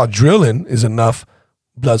 first of all, drilling is enough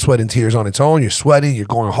blood, sweat, and tears on its own. You're sweating, you're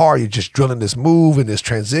going hard, you're just drilling this move and this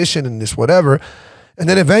transition and this whatever. And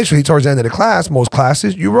then eventually, towards the end of the class, most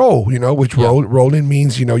classes, you roll, you know, which rolling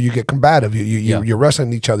means, you know, you get combative. You're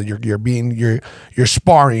wrestling each other. You're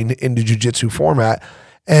sparring in the jiu-jitsu format.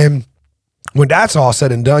 And when that's all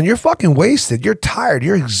said and done, you're fucking wasted. You're tired.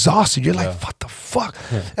 You're exhausted. You're like, what the fuck?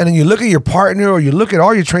 Yeah. And then you look at your partner or you look at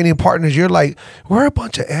all your training partners, you're like, we're a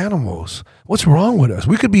bunch of animals. What's wrong with us?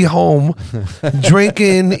 We could be home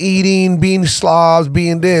drinking, eating, being slobs,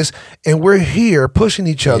 being this, and we're here pushing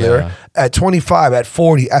each other at 25, at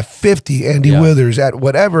 40, at 50, Andy Withers, at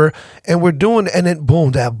whatever, and we're doing, and then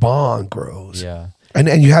boom, that bond grows. Yeah.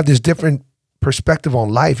 And you have this different perspective on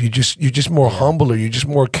life. You're just more humble, or you're just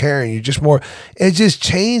more caring. You're just more. It just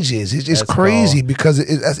changes. It's just crazy because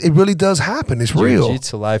it really does happen. It's real.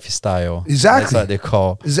 Jiu-jitsu lifestyle. Exactly. That's what they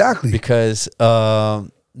call. Exactly. Because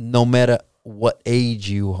no matter what age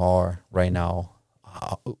you are right now,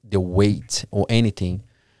 the weight or anything,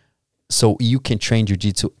 so you can train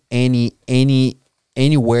jiu-jitsu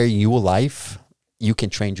anywhere in your life. You can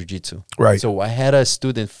train jiu-jitsu. Right. So I had a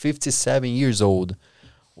student, 57 years old,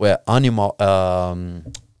 where Anibal,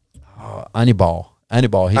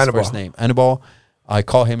 his first name, Anibal. I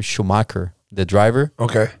call him Schumacher, the driver.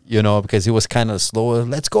 Okay. You know, because he was kind of slow.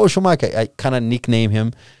 Let's go, Schumacher. I kind of nicknamed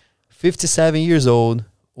him. 57 years old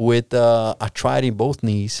with arthritis in both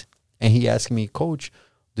knees. And he asked me, Coach,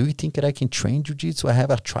 do you think that I can train jiu-jitsu? I have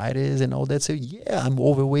arthritis and all that. So, yeah, I'm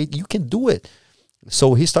overweight. You can do it.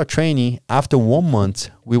 So he started training. After 1 month,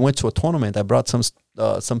 we went to a tournament. I brought some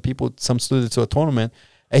students to a tournament.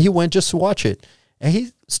 And he went just to watch it. And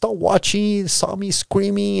he started watching, saw me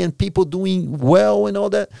screaming and people doing well and all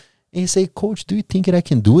that. And he said, Coach, do you think that I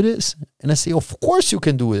can do this? And I say, of course you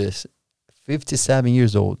can do this. 57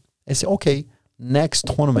 years old. I said, okay, next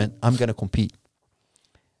tournament, I'm going to compete.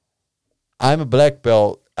 I'm a black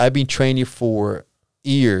belt. I've been training for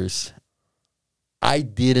years. I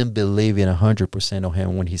didn't believe in 100% of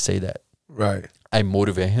him when he said that. Right. I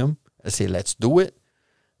motivated him. I said, let's do it.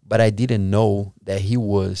 But I didn't know that he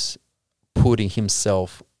was putting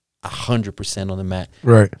himself 100% on the mat.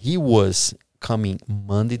 Right. He was coming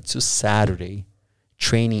Monday to Saturday,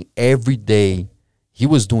 training every day. He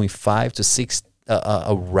was doing 5 to 6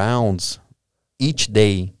 rounds each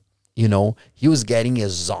day. You know, he was getting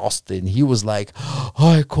exhausted. He was like,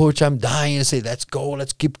 oh, Coach, I'm dying. I say, let's go.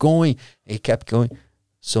 Let's keep going. And he kept going.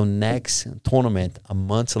 So next tournament, a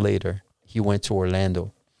month later, he went to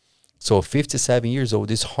Orlando. So 57 years old,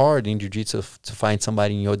 it's hard in jiu-jitsu to find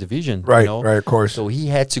somebody in your division. Right, you know? right, of course. So he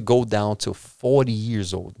had to go down to 40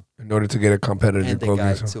 years old. In order to get a competitive and the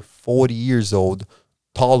guy to 40 years old,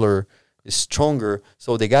 taller, stronger.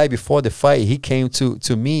 So the guy before the fight, he came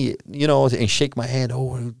to me, you know, and shake my hand.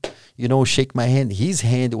 Oh, you know, shake my hand. His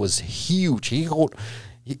hand was huge.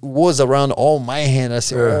 he was around all my hand. I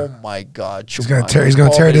said, "Oh my God, he's gonna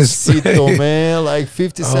tear this man, like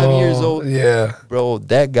 57 years old." Yeah, bro,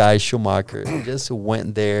 that guy Schumacher just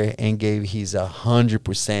went there and gave his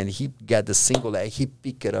 100%. He got the single leg, he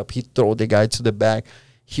picked it up, he threw the guy to the back.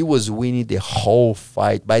 He was winning the whole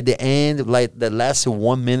fight. By the end, like the last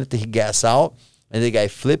 1 minute, he gas out and the guy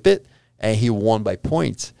flip it and he won by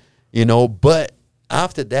points. You know, but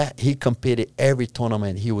after that, he competed every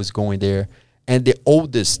tournament he was going there. And the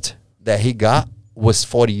oldest that he got was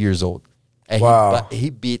 40 years old. And wow. he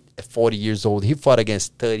beat 40 years old. He fought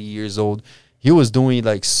against 30 years old. He was doing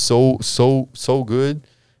like so good,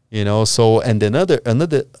 you know. So, and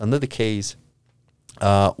another case,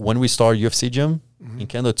 when we started UFC gym in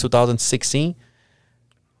Canada, 2016,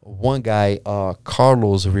 one guy,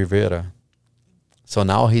 Carlos Rivera. So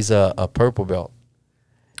now he's a purple belt.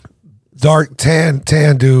 Dark tan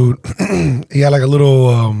dude. He had like a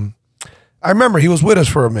little. I remember he was with us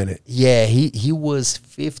for a minute. Yeah, he was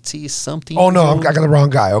 50-something. Oh no, I got the wrong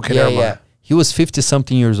guy. Okay, never mind. Yeah. He was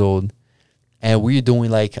 50-something years old, and we were doing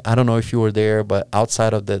like, I don't know if you were there, but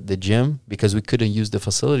outside of the gym, because we couldn't use the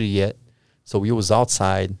facility yet, so we was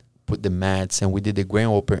outside, put the mats, and we did the grand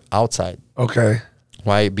open outside. Okay.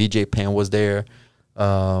 Right, BJ Penn was there.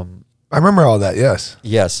 I remember all that. Yes.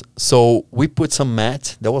 Yes. So we put some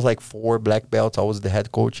mats. There was like 4 black belts. I was the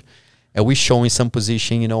head coach. And we showing some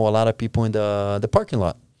position, you know, a lot of people in the parking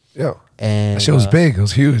lot. Yeah. And that shit was big. It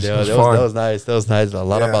was huge. Yeah, it was that was nice. That was nice. A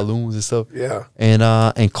lot of balloons and stuff. Yeah.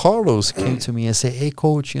 And Carlos came to me and said, "Hey,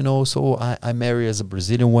 coach, you know, so I marry as a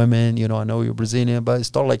Brazilian woman. You know, I know you're Brazilian, but I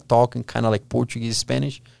started like talking kind of like Portuguese,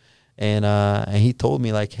 Spanish. And he told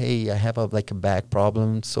me like, hey, I have a back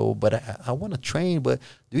problem. So, but I want to train. But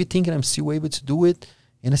do you think I'm still able to do it?"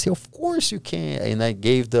 And I said, "Of course you can." And I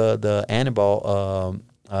gave the animal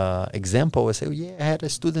example. I said, "Yeah, I had a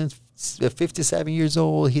student 57 years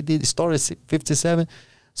old. He started 57."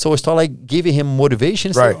 So I started like giving him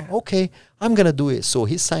motivation. Right. Said, "Okay, I'm gonna do it." So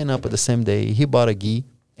he signed up at the same day. He bought a gi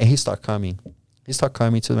and he started coming. He started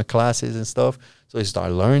coming to my classes and stuff. So he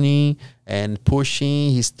started learning and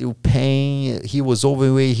pushing. He's still paying. He was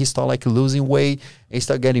overweight. He started like losing weight. And he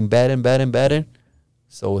started getting better and better and better.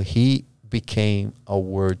 So he became a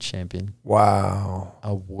world champion. Wow.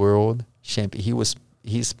 A world champion.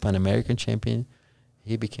 He's Pan American champion.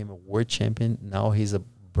 He became a world champion. Now he's a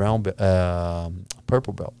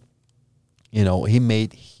purple belt. You know, he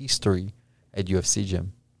made history at UFC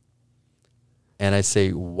gym. And I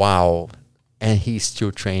say, wow. And he's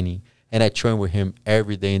still training. And I train with him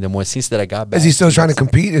every day in the morning. Since that I got back. Is he still trying to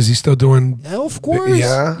compete? Is he still doing? Yeah, of course.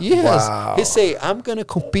 Yeah. Yes. Wow. He say, I'm gonna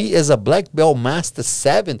compete as a black belt Master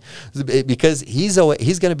 7 because he's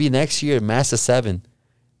gonna be next year Master 7.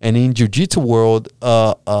 And in Jiu-Jitsu world,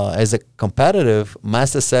 as a competitive,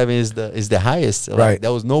 Master 7 is the highest. Like, right.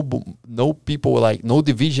 There was no people like no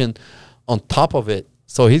division on top of it.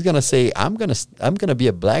 So he's gonna say, I'm gonna be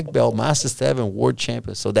a black belt Master 7 world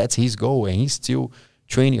champion. So that's his goal, and he's still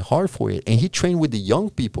training hard for it. And he trained with the young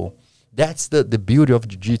people. That's the beauty of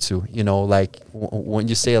Jiu-Jitsu. You know, like when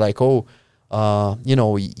you say like, oh, you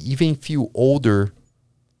know, even if you older,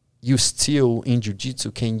 you still in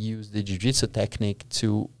Jiu-Jitsu can use the Jiu-Jitsu technique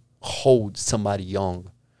to hold somebody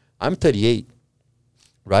young. I'm 38,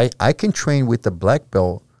 right? I can train with a black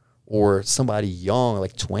belt or somebody young,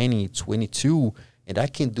 like 20, 22, and I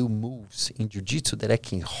can do moves in Jiu-Jitsu that I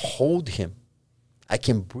can hold him. I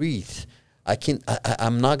can breathe.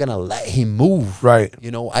 I'm not going to let him move. Right.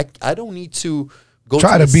 You know, I don't need to go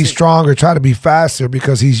try to be stronger, try to be faster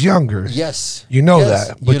because he's younger. Yes. You know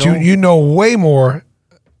that. But you know way more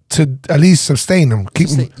to at least sustain them. Keep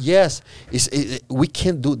them. Yes. We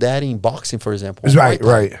can't do that in boxing, for example.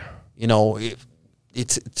 Right. You know,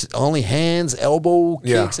 it's only hands, elbow,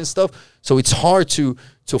 kicks and stuff. So it's hard to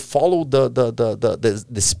follow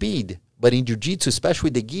the speed. But in Jiu-Jitsu, especially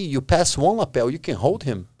with the gi, you pass one lapel, you can hold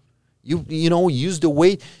him. You know, use the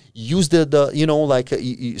weight, use the you know, like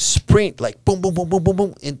you sprint, like boom, boom, boom, boom, boom,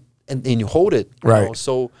 boom, and you hold it. Right. Know?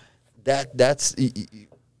 So that's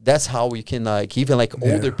how we can like even like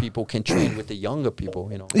older people can train with the younger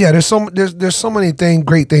people. You know. Yeah, there's so many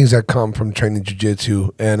great things that come from training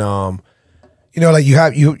jiu-jitsu, and you know, like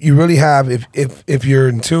you really have if you're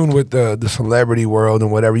in tune with the celebrity world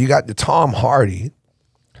and whatever, you got the Tom Hardy.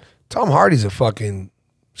 Tom Hardy's a fucking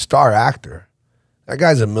star actor. That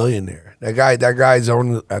guy's a millionaire. That guy's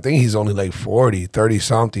only, I think he's only like 40, 30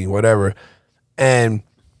 something, whatever. And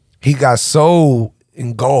he got so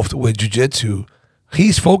engulfed with jiu-jitsu.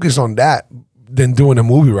 He's focused on that than doing a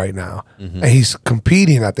movie right now. Mm-hmm. And he's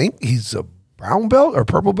competing. I think he's a brown belt or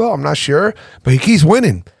purple belt. I'm not sure, but he keeps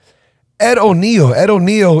winning. Ed O'Neill. Ed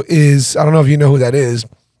O'Neill is, I don't know if you know who that is.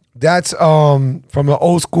 That's from an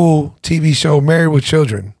old school TV show, Married with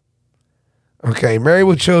Children. Okay, Married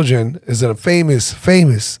with Children is a famous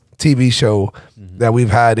TV show that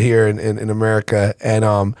we've had here in America.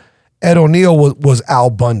 And Ed O'Neill was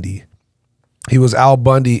Al Bundy. He was Al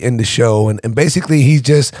Bundy in the show. And basically he's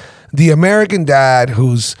just the American dad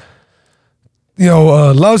who's,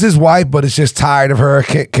 loves his wife, but is just tired of her,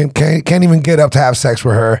 can't even get up to have sex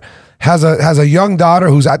with her. Has a young daughter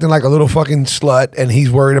who's acting like a little fucking slut, and he's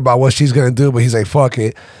worried about what she's gonna do, but he's like, fuck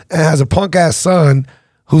it. And has a punk ass son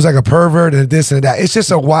who's like a pervert and this and that. It's just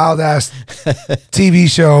a wild ass TV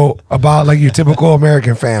show about like your typical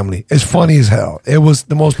American family. It's funny as hell. It was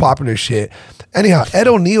the most popular shit. Anyhow, Ed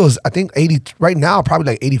O'Neill is, I think, 80 right now,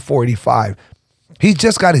 probably like 84, 85. He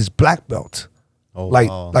just got his black belt like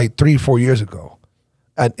 3-4 years ago,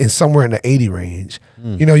 in somewhere in the 80 range.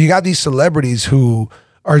 You got these celebrities who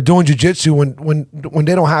are doing jiu-jitsu when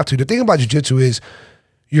they don't have to. The thing about jiu-jitsu is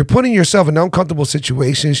you're putting yourself in uncomfortable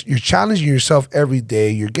situations. You're challenging yourself every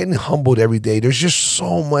day. You're getting humbled every day. There's just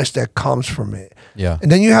so much that comes from it. Yeah.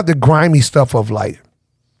 And then you have the grimy stuff of like,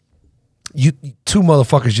 you two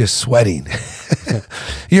motherfuckers just sweating.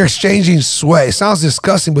 You're exchanging sweat. It sounds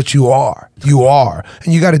disgusting, but you are.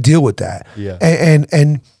 And you got to deal with that. Yeah.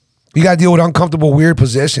 And you got to deal with uncomfortable, weird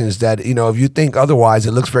positions that, if you think otherwise,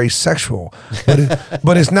 it looks very sexual,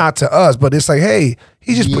 but it's not to us. But it's like, hey,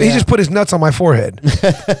 he just put his nuts on my forehead,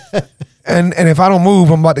 and if I don't move,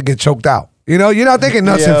 I'm about to get choked out. You're not thinking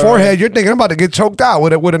nuts and forehead. You're thinking I'm about to get choked out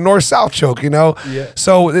with a north-south choke. Yeah.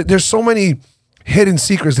 So there's so many hidden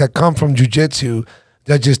secrets that come from jiu-jitsu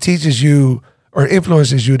that just teaches you or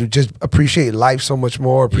influences you to just appreciate life so much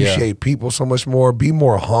more, appreciate people so much more, be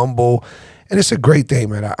more humble. And it's a great thing,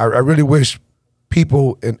 man. I really wish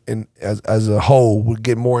people as a whole would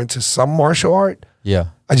get more into some martial art. Yeah.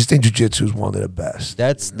 I just think jiu-jitsu is one of the best.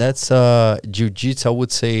 That's jiu-jitsu, I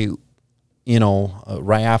would say,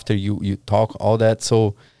 right after you talk all that.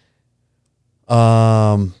 So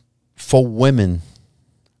for women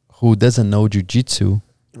who doesn't know jiu-jitsu,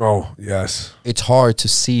 oh, yes, it's hard to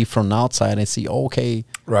see from the outside and see, okay,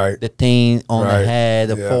 right, the thing on the head,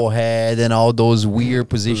 the forehead, and all those weird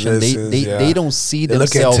positions. They don't see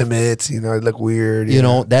themselves. They look intimate, they look weird.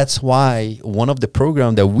 That's why one of the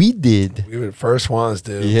programs that we did, we were the first ones,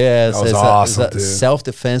 dude. Yes, that was awesome, dude.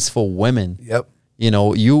 Self-defense for women. Yep.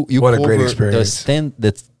 You what a great experience.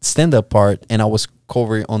 The stand-up part, and I was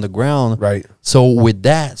covering on the ground. Right. So with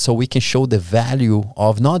that, so we can show the value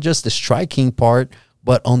of not just the striking part,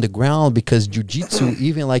 but on the ground, because jiu-jitsu,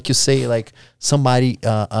 even like you say, like somebody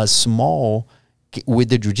small with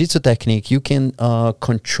the jiu-jitsu technique, you can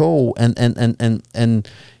control and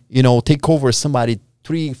take over somebody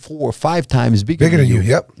 3, 4, 5 times bigger than you.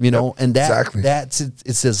 Yep. And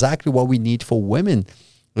it's exactly what we need for women,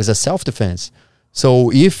 is a self-defense.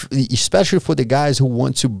 So especially for the guys who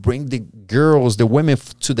want to bring the girls, the women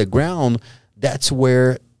to the ground, that's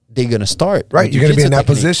where they're going to start. Right. You're going to be in that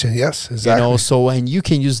position. Yes, exactly. And you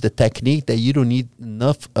can use the technique that you don't need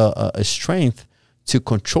enough strength to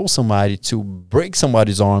control somebody, to break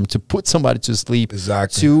somebody's arm, to put somebody to sleep,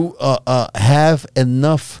 to have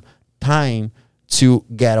enough time to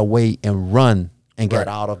get away and run and get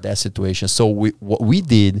out of that situation. So what we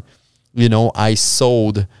did, I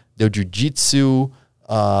sold the jiu-jitsu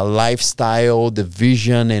lifestyle, the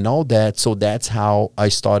vision and all that. So that's how I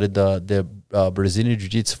started the Brazilian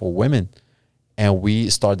Jiu-Jitsu for women, and we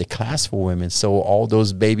started the class for women. So all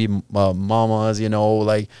those baby mamas,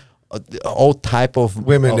 like all type of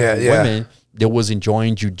women, women that was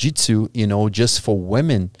enjoying Jiu-Jitsu, just for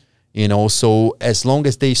women, So as long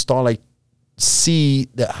as they start like see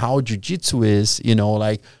that how Jiu-Jitsu is,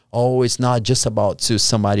 like, oh, it's not just about to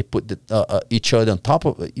somebody put the, each other on top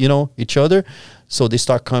of each other. So they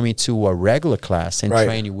start coming to a regular class and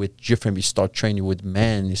training with different. We start training with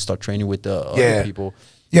men. You start training with other people.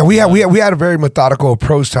 Yeah, we had a very methodical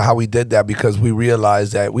approach to how we did that, because we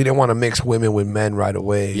realized that we didn't want to mix women with men right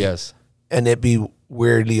away. Yes, and it'd be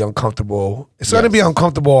weirdly uncomfortable. It's going to be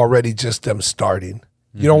uncomfortable already just them starting.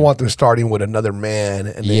 You don't want them starting with another man,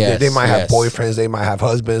 and they might have boyfriends, they might have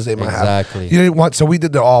husbands, they might have. You didn't want, so we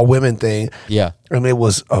did the all women thing. Yeah, and it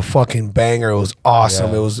was a fucking banger. It was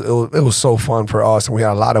awesome. Yeah. It was so fun for us, and we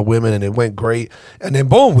had a lot of women, and it went great. And then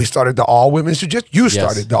boom, we started the all women's jiu-jitsu. You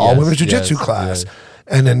started the all women's jiu-jitsu class,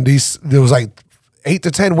 and then there was like 8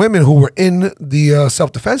 to 10 women who were in the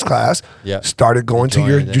self-defense class. Started going to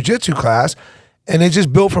your jiu-jitsu class, and it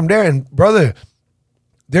just built from there. And brother,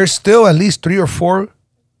 there's still at least 3 or 4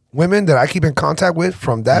 women that I keep in contact with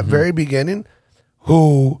from that very beginning,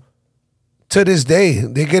 who to this day,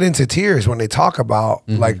 they get into tears when they talk about,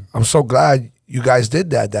 like, I'm so glad you guys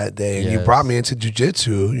did that day, and you brought me into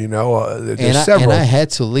jiu-jitsu, you know. There's several. And I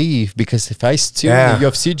had to leave because if I still in the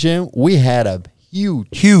UFC gym, we had a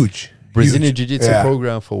huge Brazilian jiu-jitsu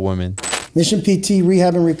program for women. Mission PT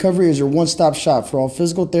Rehab and Recovery is your one-stop shop for all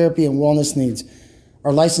physical therapy and wellness needs.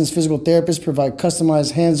 Our licensed physical therapists provide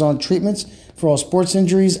customized hands-on treatments for all sports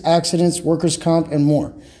injuries, accidents, workers' comp, and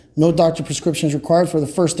more. No doctor prescriptions required for the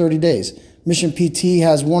first 30 days. Mission PT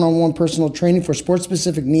has one-on-one personal training for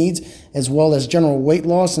sport-specific needs, as well as general weight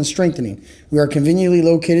loss and strengthening. We are conveniently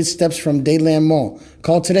located steps from Dayland Mall.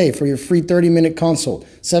 Call today for your free 30-minute consult,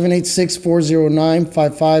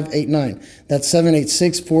 786-409-5589. That's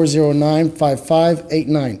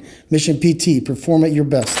 786-409-5589. Mission PT, perform at your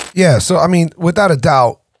best. Yeah, so, I mean, without a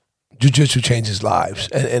doubt, jiu-jitsu changes lives,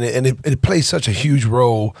 and it plays such a huge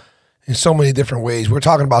role in so many different ways. We're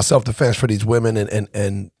talking about self-defense for these women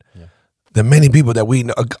and the many people that we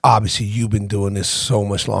know. Obviously, you've been doing this so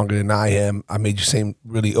much longer than I am. I made you seem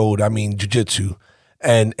really old. I mean, jiu-jitsu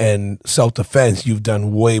and self-defense, you've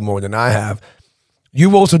done way more than I have.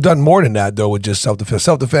 You've also done more than that, though, with just self-defense.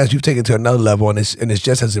 Self-defense, you've taken to another level, and it's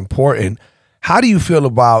just as important. How do you feel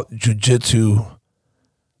about jiu-jitsu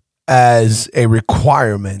as a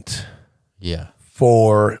requirement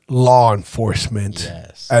for law enforcement?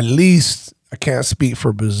 Yes. At least, I can't speak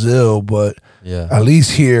for Brazil, but at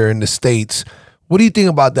least here in the States. What do you think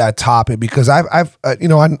about that topic? Because I've you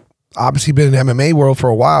know, I've obviously been in the MMA world for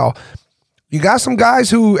a while. You got some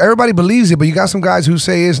guys who, everybody believes it, but you got some guys who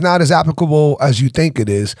say it's not as applicable as you think it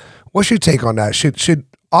is. What's your take on that? Should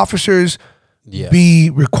officers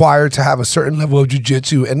be required to have a certain level of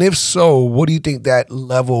jiu-jitsu? And if so, what do you think that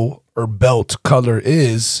level or belt color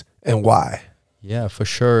is and why? Yeah, for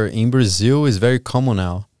sure. In Brazil, it's very common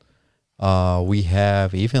now. We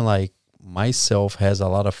have, even like myself has a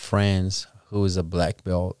lot of friends who is a black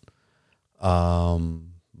belt, brown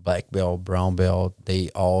belt. They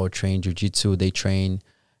all train jiu-jitsu. They train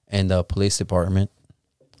in the police department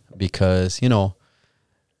because, you know,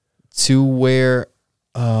 to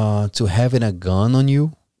having a gun on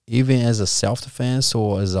you, even as a self-defense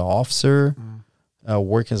or as an officer,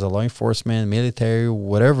 working as a law enforcement, military,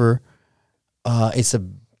 whatever, it's a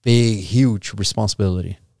big, huge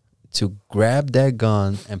responsibility. To grab that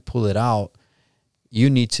gun and pull it out, you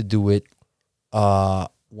need to do it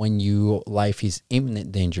when your life is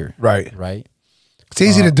imminent danger. Right. It's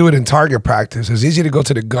easy to do it in target practice. It's easy to go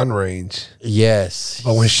to the gun range. Yes.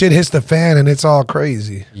 But when shit hits the fan and it's all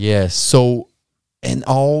crazy. Yes. So, and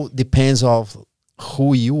all depends of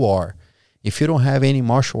who you are. If you don't have any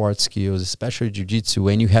martial arts skills, especially jiu-jitsu,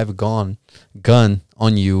 and you have a gun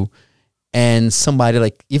on you, and somebody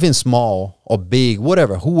like even small or big,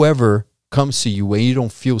 whatever, whoever comes to you and you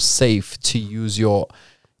don't feel safe to use your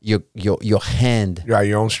hand. Yeah,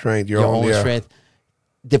 your own strength. Your own strength.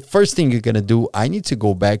 The first thing you're going to do, I need to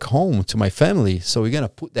go back home to my family. So you're going to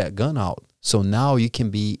put that gun out. So now you can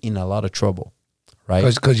be in a lot of trouble,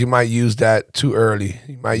 right? Because you might use that too early.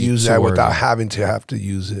 You might use that without having to have to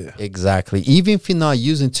use it. Exactly. Even if you're not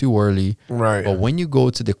using too early. Right. But when you go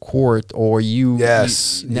to the court or you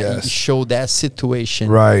show that situation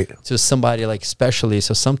to somebody like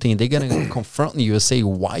specialist or something, they're going to confront you and say,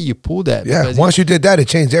 why you pull that? Yeah. Because once you did that, it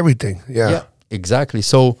changed everything. Yeah, exactly.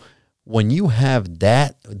 So when you have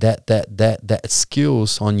that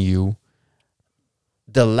skills on you,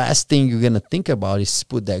 the last thing you're going to think about is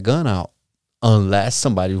put that gun out. Unless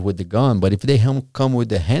somebody's with the gun, but if they come with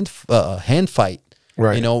the hand fight,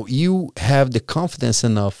 you know, you have the confidence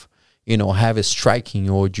enough, you know, have a striking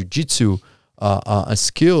or jiu-jitsu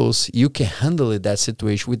skills, you can handle that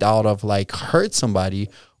situation without of like hurt somebody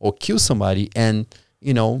or kill somebody, and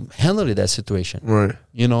you know, handle that situation. Right.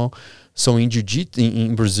 You know, so in jiu-jitsu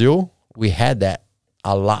in Brazil, we had that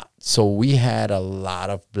a lot. So we had a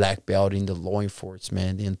lot of black belt in the law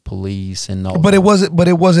enforcement, in police, and all. But it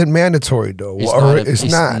wasn't mandatory though. It's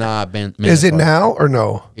not mandatory. Is it now or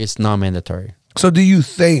no? It's not mandatory. So do you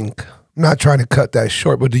think? I'm not trying to cut that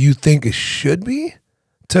short, but do you think it should be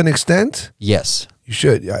to an extent? Yes, you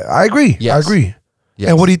should. I agree. Yes. I agree. Yes.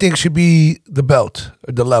 And what do you think should be the belt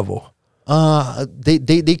or the level?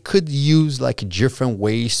 They could use like different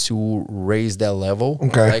ways to raise that level.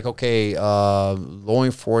 Okay. Like, law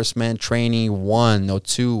enforcement training 1 or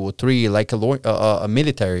 2 or 3, like a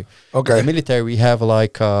military. Okay. In the military, we have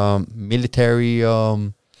like military,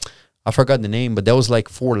 I forgot the name, but that was like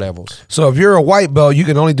 4 levels. So if you're a white belt, you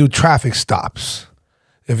can only do traffic stops.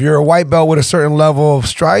 If you're a white belt with a certain level of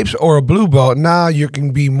stripes, or a blue belt, now you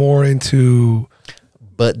can be more into.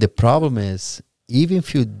 But the problem is, even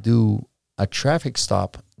if you do a traffic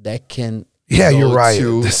stop, that can Yeah, go you're right.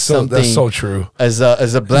 to That's something so true. as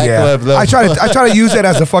a black Yeah. belt level. I try to use that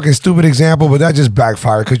as a fucking stupid example, but that just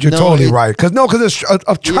backfired because you're No, totally right. Because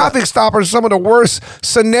a traffic stop are some of the worst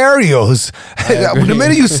scenarios. The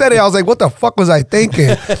minute you said it, I was like, what the fuck was I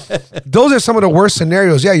thinking? Those are some of the worst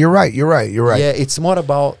scenarios. Yeah, you're right. Yeah, it's more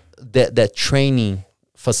about that training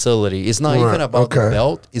facility. It's not even about the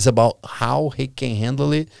belt. It's about how he can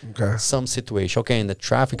handle it. Okay. Some situation. Okay, in the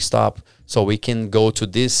traffic stop, so we can go to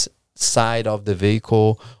this side of the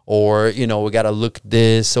vehicle, or we gotta look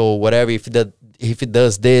this or whatever. If it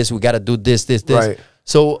does this, we gotta do this. Right.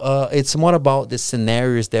 So it's more about the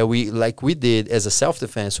scenarios that we did as a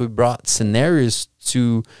self-defense. We brought scenarios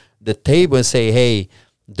to the table and say, hey,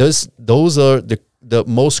 those are the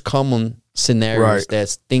most common scenarios. Right.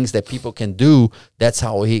 That's things that people can do. That's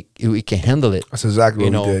how he can handle it. That's exactly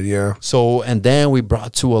what we did. Yeah. So and then we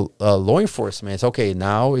brought to a law enforcement. It's okay,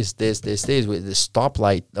 now is this with the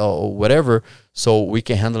stoplight or whatever, so we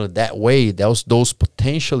can handle it that way. Those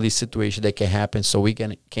potentially situations that can happen, so we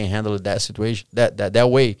can handle it that situation that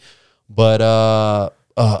way. But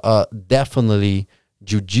definitely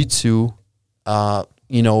jiu-jitsu,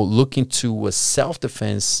 looking to a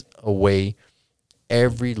self-defense way.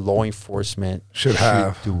 Every law enforcement should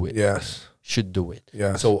do it. Yes. Should do it.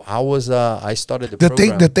 Yeah. So I started the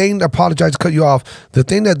program. The thing, I apologize to cut you off. The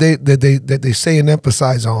thing that they say and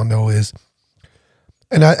emphasize on though is,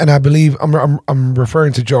 and I believe I'm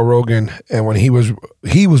referring to Joe Rogan, and when he was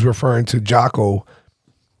referring to Jocko,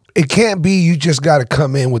 it can't be you just got to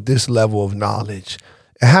come in with this level of knowledge.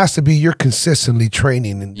 It has to be you're consistently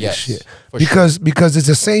training in this shit. Because it's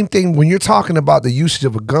the same thing when you're talking about the usage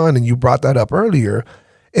of a gun, and you brought that up earlier.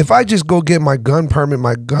 If I just go get my gun permit,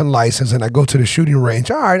 my gun license, and I go to the shooting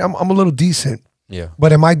range, all right, I'm a little decent. Yeah.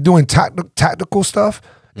 But am I doing tactical stuff?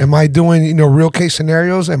 Am I doing real case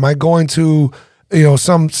scenarios? Am I going to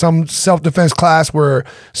some self-defense class where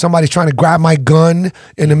somebody's trying to grab my gun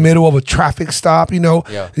in the middle of a traffic stop?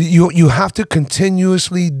 You have to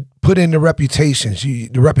continuously put in the repetition.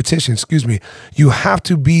 You have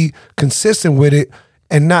to be consistent with it,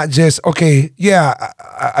 and not just, okay, yeah,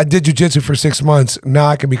 I did jiu-jitsu for 6 months, now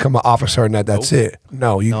I can become an officer and that's it.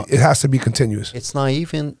 No, it has to be continuous. It's not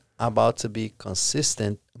even about to be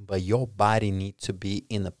consistent, but your body needs to be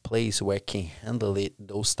in a place where it can handle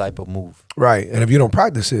those type of move. Right. And if you don't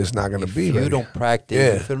practice it, it's not going to be. If you don't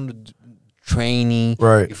practice, if you don't do training,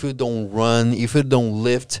 if you don't run, if you don't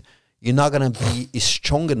lift, you're not going to be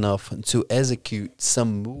strong enough to execute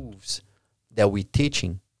some moves that we're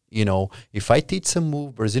teaching. If I teach some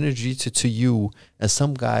move, Brazilian Jiu-Jitsu to you, and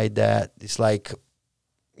some guy that is like,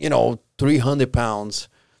 300 pounds,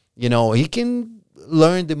 he can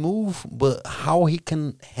learn the move, but how he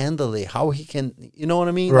can handle it, how he can, you know what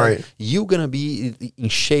I mean? Right. Like, you're going to be in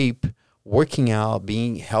shape, working out,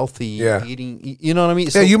 being healthy, eating, you know what I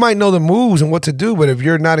mean? So, you might know the moves and what to do, but if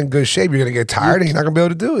you're not in good shape, you're going to get tired and you're not going to be able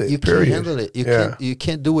to do it. You can't handle it. You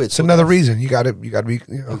can't do it. It's another reason. You got to be, you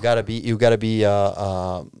got to be,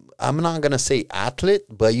 I'm not going to say athlete,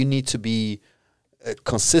 but you need to be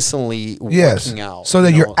consistently working out. So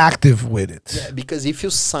that you're active with it. Yeah, because if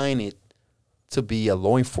you sign it to be a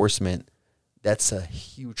law enforcement, that's a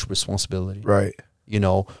huge responsibility. Right.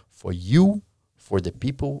 For you, for the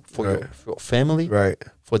people, for your family,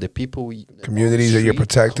 for the people, communities that you're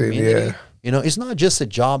protecting. Yeah. It's not just a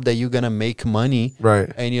job that you're gonna make money,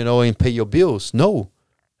 and and pay your bills. No,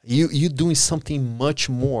 you're doing something much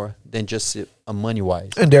more than just a money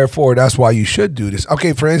wise. And therefore, that's why you should do this.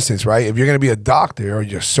 Okay, for instance, right? If you're gonna be a doctor or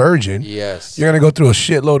you're a surgeon, yes, you're gonna go through a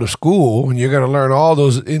shitload of school, and you're gonna learn all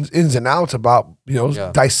those ins and outs about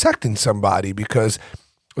dissecting somebody, because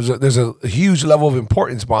there's a huge level of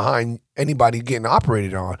importance behind anybody getting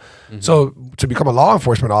operated on. So to become a law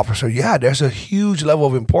enforcement officer, there's a huge level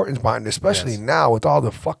of importance behind it, especially now with all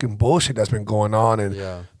the fucking bullshit that's been going on,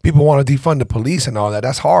 and people want to defund the police and all that.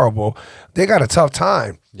 That's horrible. They got a tough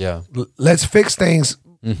time. Yeah. Let's fix things.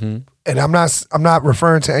 And I'm not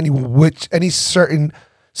referring to any certain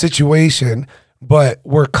situation, but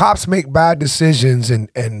where cops make bad decisions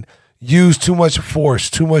and use too much force,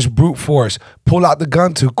 too much brute force, pull out the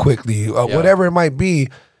gun too quickly, whatever it might be,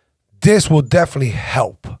 this will definitely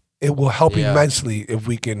help. It will help immensely if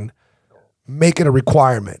we can make it a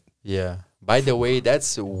requirement. Yeah. By the way,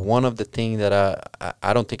 that's one of the things that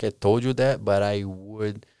I don't think I told you that, but I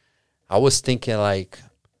was thinking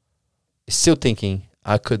still thinking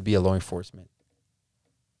I could be a law enforcement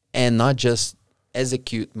and not just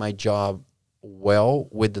execute my job well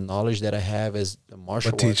with the knowledge that I have as the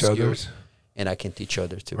martial arts skills, others, and I can teach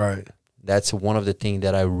others too. Right. That's one of the things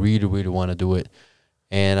that I really, really want to do it.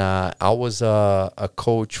 And I was a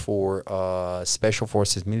coach for Special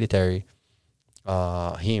Forces military,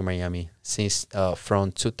 here in Miami since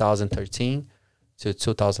from 2013 to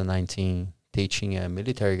 2019, teaching a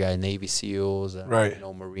military guy, Navy SEALs, right? You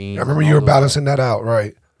know, Marines. I remember you were balancing that out,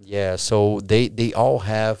 right? Yeah, so they all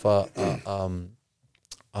have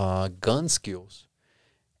gun skills,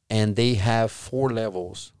 and they have 4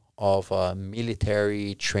 levels of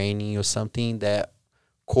military training or something that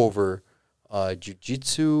cover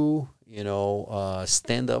jiu-jitsu, you know,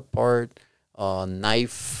 stand-up part,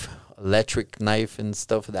 knife, electric knife and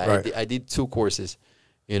stuff like that. Right. I did 2 courses,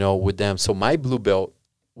 you know, with them. So my blue belt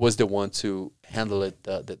was the one to handle it,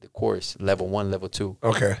 the course, level 1, level 2.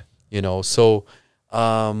 Okay. You know, so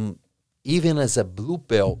even as a blue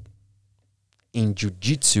belt in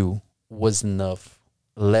jiu-jitsu was enough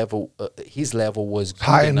level. His level was good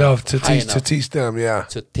high enough to enough teach them. Yeah.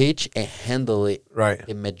 to teach and handle it. Right.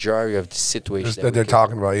 The majority of the situations That they're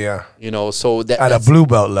talking about. Yeah. You know, so that At a blue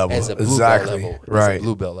belt level. as a blue Exactly. belt level, Right. as a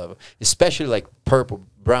blue belt level, especially like purple,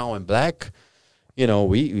 brown, and black. You know,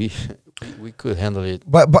 we could handle it.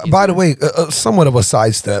 But by easily. the way, somewhat of a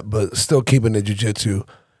sidestep, but still keeping the jiu-jitsu.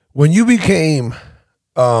 When you became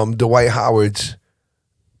Dwight Howard's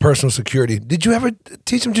personal security, did you ever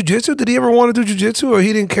teach him jiu-jitsu? Did he ever want to do jiu-jitsu, or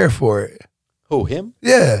he didn't care for it? Who, him?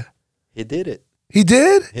 Yeah. He did it. He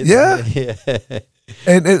did? Yeah? Yeah.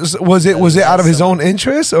 And was it out of his own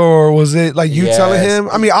interest, or was it like you telling Yes. him?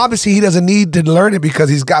 I mean, obviously he doesn't need to learn it because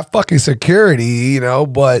he's got fucking security, you know,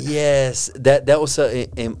 but Yes, that was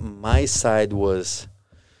in my side was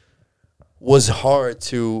hard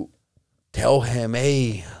to tell him,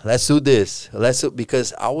 hey, let's do this.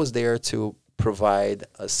 Because I was there to provide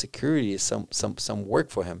a security, some work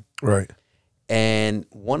for him. right. And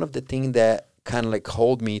one of the things that kind of like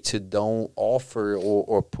hold me to don't offer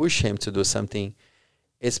or push him to do something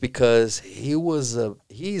is because he's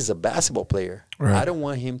a basketball player. Right. I don't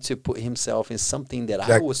want him to put himself in something that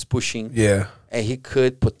I was pushing. Yeah. And he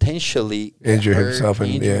could potentially Injure hurt, himself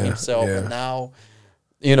and injure yeah. himself. Yeah. And now,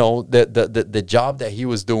 you know, the job that he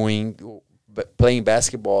was doing, playing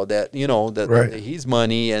basketball, that, you know, that Right. his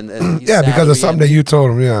money and his Yeah, because of salary something that you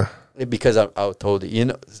told him, yeah. because I told you, you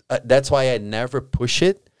know, that's why I never push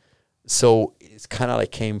it. So it's kind of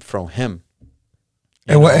like came from him.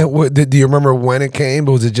 And what do you remember when it came?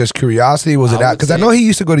 Was it just curiosity? Was it I that? would Because I say- know he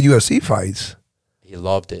used to go to UFC fights. He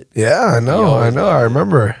loved it. Yeah, I know. always loved I it.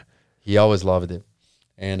 remember. He always loved it.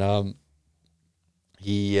 And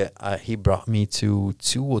he brought me to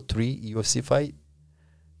 2 or 3 UFC fight.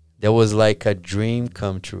 That was like a dream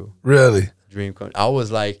come true. Really? Dream come. I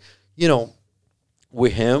was like, you know,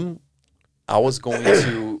 with him, I was going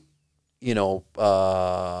to, you know,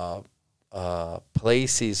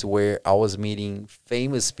 places where I was meeting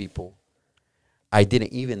famous people. I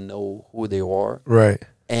didn't even know who they were. Right.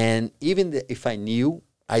 And even if I knew,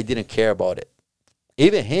 I didn't care about it.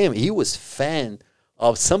 Even him, he was fan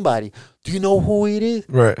of somebody. Do you know who it is?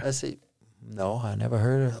 Right. I said, no, I never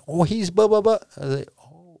heard of him. Oh, he's blah, blah, blah. I said,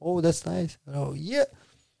 oh, that's nice. Oh, yeah.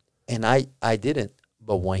 And I didn't.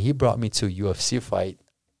 But when he brought me to UFC fight,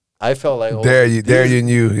 I felt like, oh, There you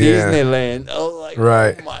knew. Yeah. Disneyland. I was like,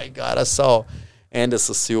 Right. oh, my God. I saw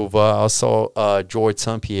Anderson Silva. I saw George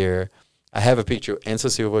St. Pierre. I have a picture. Anderson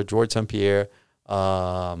Silva, George St. Pierre.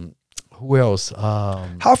 Who else?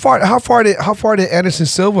 How far did Anderson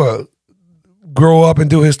Silva grow up and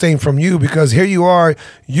do his thing from you? Because here you are,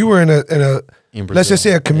 you were in a In let's just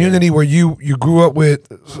say Brazil. a community where you grew up with,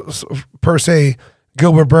 per se,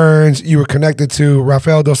 Gilbert Burns. You were connected to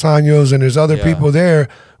Rafael Dos Anjos, and there's other Yeah. people there.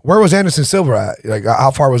 Where was Anderson Silva at? Like,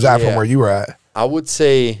 how far was that from Yeah. where you were at? I would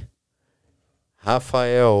say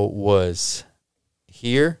Rafael was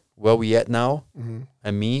here, where we at now,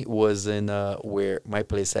 and me was in where my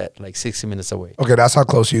place at, like 60 minutes away. Okay, that's how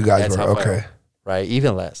close you guys That's were. Rafael, Okay, right?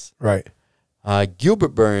 Even less. right.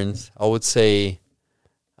 Gilbert Burns, I would say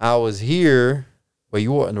I was here where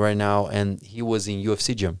you are right now, and he was in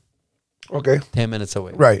UFC gym, Okay, 10 minutes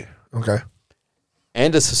away. right. Okay.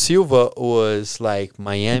 Anderson Silva was like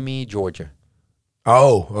Miami, Georgia.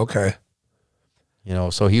 Oh, okay. You know,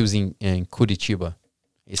 so he was in Curitiba.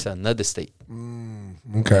 It's another state.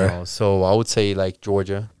 Okay. You know, so I would say like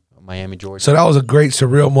Georgia, Miami, Georgia. So that was a great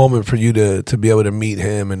surreal moment for you to be able to meet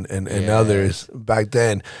him and Yeah. others back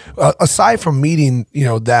then. Aside from meeting, you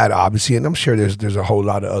know, that obviously, and I'm sure there's a whole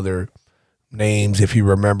lot of other names if you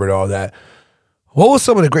remembered all that. What was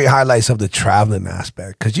some of the great highlights of the traveling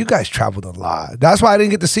aspect? Because you guys traveled a lot. That's why I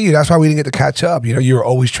didn't get to see you. That's why we didn't get to catch up. You know, you were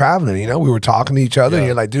always traveling. You know, we were talking to each other. And Yeah.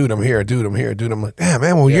 you're like, dude, I'm here. Dude, I'm here. Dude, I'm like, damn,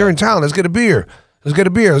 man, when Yeah. you're in town, let's get a beer. Let's get a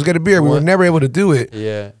beer. Let's get a beer. We were What? never able to do it.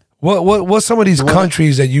 Yeah. What's some of these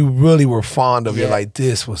countries that you really were fond of? You're like,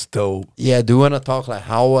 this was dope. Yeah. Do you want to talk like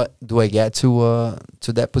how do I get to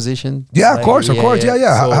that position? Yeah, like, of course.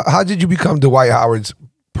 Yeah. So, how did you become Dwight Howard's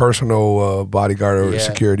personal bodyguard or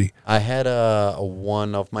security? I had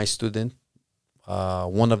one of my student,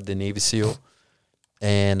 one of the Navy SEAL,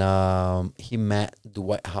 and he met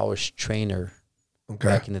Dwight Howard's trainer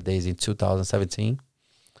back in the days in 2017,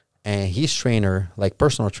 and his trainer, like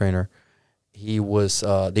personal trainer, he was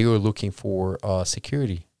they were looking for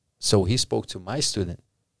security, so he spoke to my student.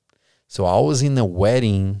 So I was in a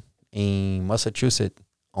wedding in Massachusetts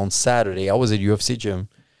on Saturday. I was at UFC gym,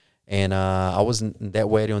 and I was in that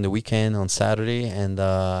wedding on the weekend on Saturday, and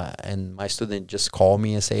my student just called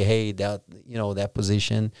me and say, hey, that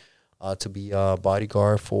position to be a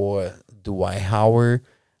bodyguard for Dwight Howard,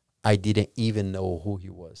 I didn't even know who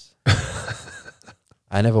he was.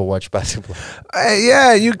 I never watched basketball.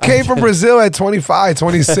 Yeah, you came from Brazil at 25,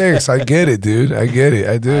 26. I get it, dude. I get it.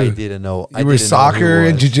 I do. I didn't know. You were soccer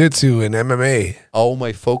and jiu-jitsu and MMA. All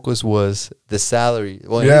my focus was the salary.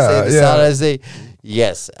 When you say the salary, I say,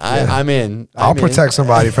 yes, I'm in. I'll protect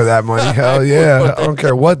somebody for that money. Hell yeah. I don't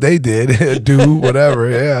care what they did. Do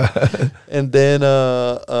whatever, yeah. And then,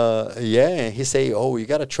 he say, oh, you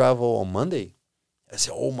got to travel on Monday. I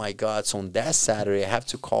said, oh, my God. So on that Saturday, I have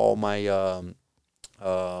to call my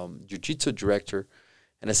jiu-jitsu director,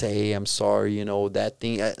 and I say, hey, I'm sorry, that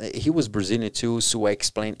thing. He was Brazilian too, so I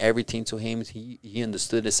explained everything to him. He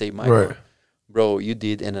understood. I say, Maykon, bro, you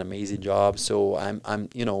did an amazing job. So I'm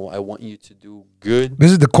I want you to do good. This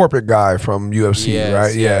is the corporate guy from UFC,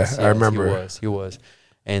 right? Yes, I remember. He was,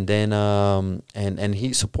 and then and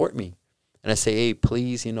he support me. And I say, hey,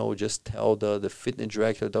 please, just tell the fitness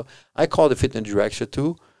director. I call the fitness director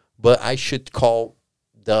too, but I should call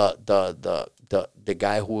the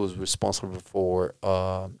guy who was responsible for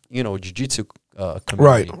jiu-jitsu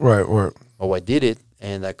community. Right. Oh, I did it,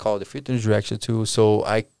 and I called the fitness director too. So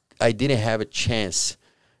I didn't have a chance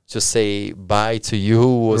to say bye to you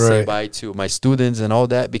or say bye to my students and all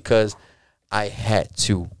that, because I had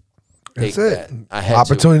to. That's it. I had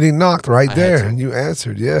opportunity knocked right there, and you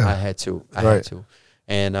answered. Yeah, I had to. I had to.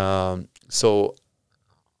 And so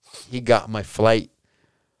he got my flight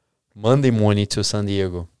Monday morning to San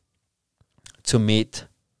Diego to meet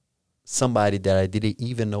somebody that I didn't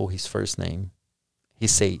even know his first name. He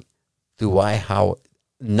said, Dwight Howard.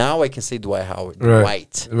 Now I can say Dwight Howard.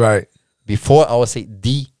 Dwight. Right. Before I would say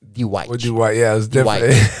Dwight. Well, Dwight, yeah, it's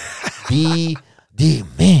different.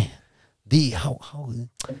 How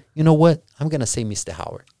you know what? I'm gonna say Mr.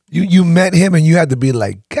 Howard. You met him and you had to be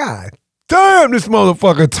like, God damn, this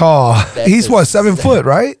motherfucker tall. He's what, 7 foot,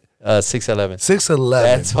 right? 6'11". 6'11".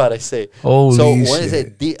 That's what I say. Holy so shit. when I say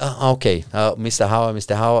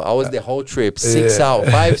Mr. Howard, I was the whole trip 6 hours,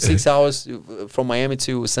 5-6 hours from Miami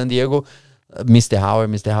to San Diego. Mr.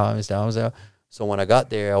 Howard. So when I got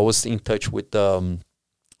there, I was in touch with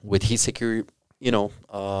his security,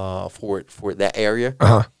 for that area.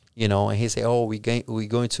 And he said, "Oh, we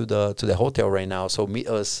going to the hotel right now. So meet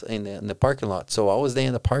us in the parking lot." So I was there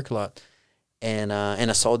in the parking lot, and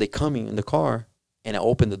I saw they coming in the car, and I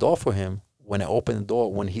opened the door for him. When I opened the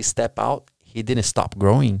door, when he stepped out, he didn't stop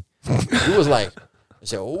growing. He was like, I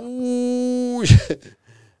said, "Oh."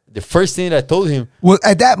 The first thing that I told him. Well,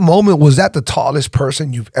 at that moment, was that the tallest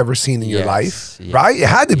person you've ever seen in your life? Yes. Right? It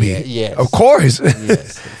had to be. Yes. Of course.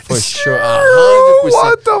 Yes, for sure. 100%.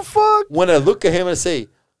 What the fuck? When I look at him and say,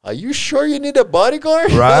 "Are you sure you need a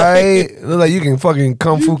bodyguard?" Right? Look like you can fucking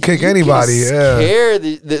kung fu kick anybody. Scare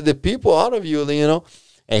the people out of you,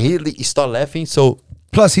 And he started laughing. So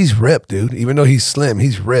plus he's ripped, dude. Even though he's slim,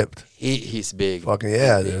 he's ripped. He's big. Fucking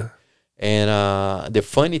yeah, dude. And the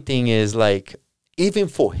funny thing is, like, even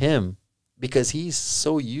for him, because he's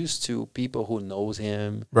so used to people who knows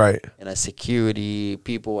him, right? And a security,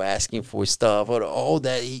 people asking for stuff, or all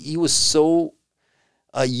that. He was so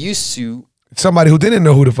used to somebody who didn't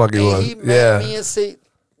know who the fuck he was. He met me and say,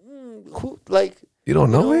 "Who? Like, you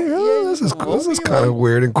don't know me? This is cool. This is kind of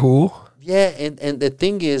weird and cool." Yeah, and the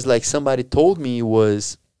thing is, like, somebody told me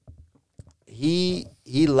was he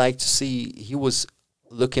liked to see. He was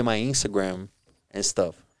looking at my Instagram and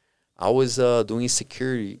stuff. I was doing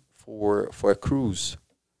security for a cruise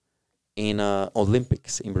in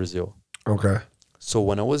Olympics in Brazil. Okay. So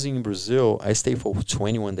when I was in Brazil, I stayed for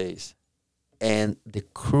 21 days, and the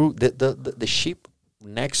crew, the ship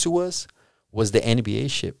next to us was the NBA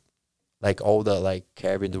ship, like all the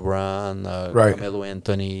Kevin Durant, Carmelo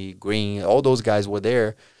Anthony, Green, all those guys were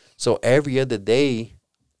there. So every other day,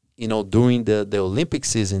 during the Olympic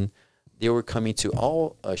season, they were coming to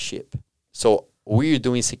our ship. So we were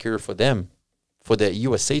doing security for them, for the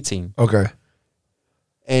USA team. Okay.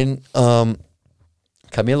 And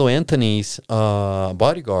Camilo Anthony's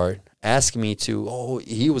bodyguard asked me to,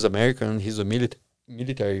 he was American, he's a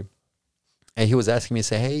military. And he was asking me,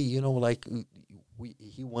 say, hey, you know, like,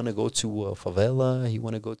 he want to go to a favela, he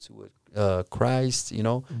want to go to Christ, you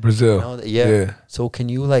know. Brazil. You know, yeah. So can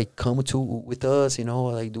you, like, come with us, you know,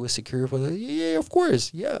 like, do a security for the, yeah, of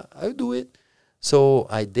course. Yeah, I'll do it. So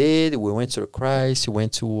I did. We went to Christ, we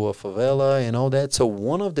went to a favela and all that. So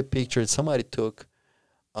one of the pictures somebody took,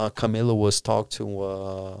 Camilo was talking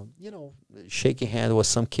to, you know, shaking hand with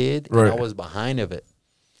some kid, and I was behind of it.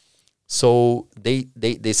 So they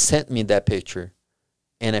sent me that picture,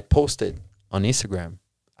 and I posted on Instagram.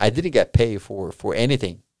 I didn't get paid for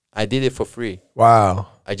anything. I did it for free. Wow.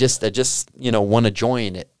 I just you know, want to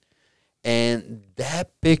join it. And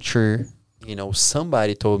that picture, you know,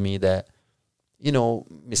 somebody told me that, you know,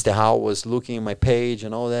 Mr. Howard was looking at my page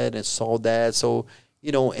and all that and saw that. So,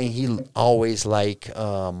 you know, and he always like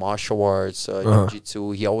martial arts,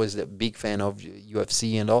 jiu-jitsu. He always a big fan of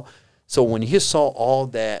UFC and all. So when he saw all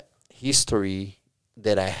that history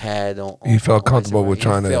that I had he felt comfortable with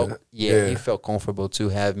trying to. Yeah, he felt comfortable to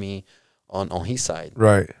have me on his side.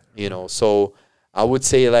 Right. You know, so I would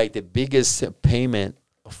say like the biggest payment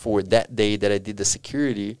for that day that I did the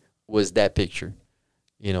security was that picture.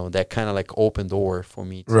 You know, that kind of like opened door for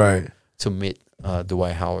me to meet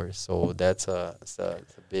Dwight Howard. So that's it's a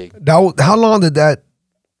big. How long did that,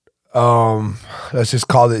 let's just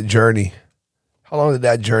call it journey. How long did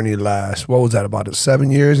that journey last? What was that, about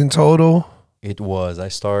 7 years in total? It was. I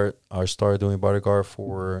started doing bodyguard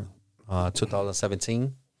for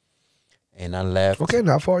 2017, and I left. Okay,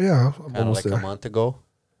 not far. Yeah, almost like a month ago.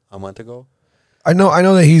 I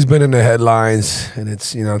know that he's been in the headlines, and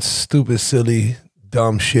it's, you know, it's stupid, silly,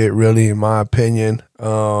 dumb shit, really, in my opinion.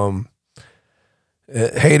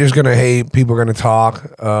 Haters gonna hate, people are gonna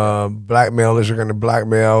talk, blackmailers are gonna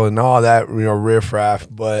blackmail, and all that, you know, riffraff.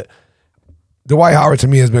 But Dwight Howard to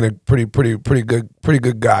me has been a pretty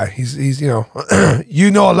good guy. He's you know,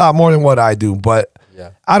 you know a lot more than what I do, but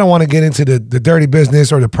yeah. I don't want to get into the dirty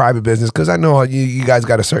business or the private business, because I know you guys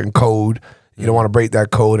got a certain code. You don't want to break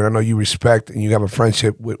that code, and I know you respect and you have a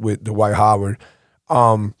friendship with Dwight Howard.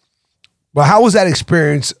 But how was that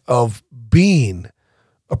experience of being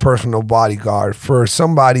a personal bodyguard for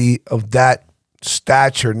somebody of that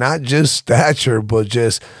stature? Not just stature, but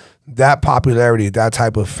just that popularity, that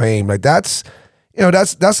type of fame. Like that's, you know,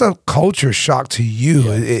 that's a culture shock to you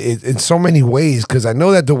in so many ways. Because I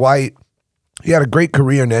know that Dwight, he had a great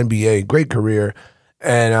career in the NBA, great career.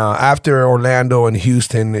 And after Orlando and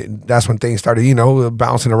Houston, that's when things started, you know,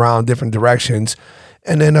 bouncing around different directions.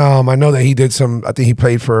 And then I know that he did some. I think he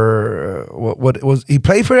played for what was he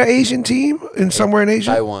played for the Asian team somewhere in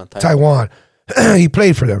Asia? Taiwan. He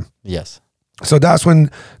played for them. Yes. So that's when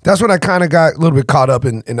I kind of got a little bit caught up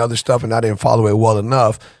in other stuff, and I didn't follow it well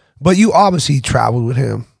enough. But you obviously traveled with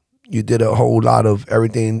him. You did a whole lot of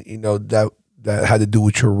everything, you know, that had to do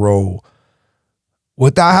with your role.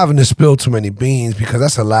 Without having to spill too many beans, because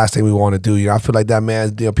that's the last thing we want to do. You know, I feel like that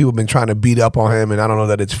man, you know, people have been trying to beat up on him, and I don't know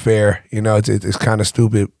that it's fair. You know, it's kind of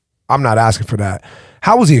stupid. I'm not asking for that.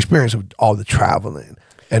 How was the experience of all the traveling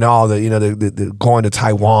and all the, you know, the going to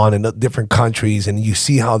Taiwan and the different countries, and you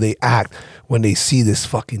see how they act when they see this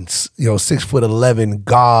fucking, you know, 6'11"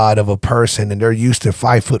 god of a person, and they're used to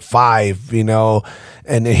 5'5", you know,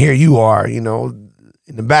 and then here you are, you know,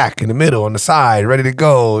 in the back, in the middle, on the side, ready to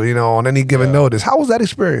go, you know, on any given notice. How was that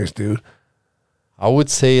experience, dude? I would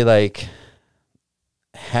say like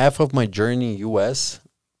half of my journey in U.S.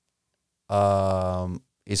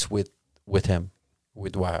 Is with him,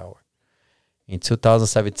 with Dwight Howard. In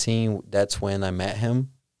 2017, that's when I met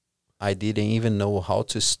him. I didn't even know how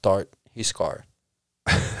to start his car.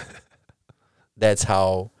 That's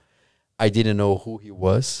how I didn't know who he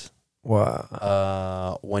was.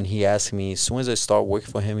 Wow. When he asked me, as soon as I start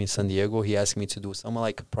working for him in San Diego, he asked me to do something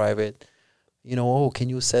like a private, you know, oh, can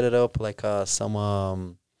you set it up like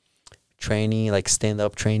some training, like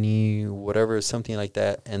stand-up training, whatever, something like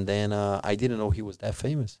that. And then I didn't know he was that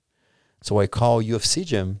famous. So I called UFC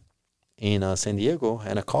gym in San Diego,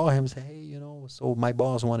 and I call him and say, hey, you know, so my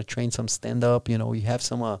boss want to train some stand-up, you know, you have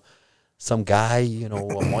some guy, you know,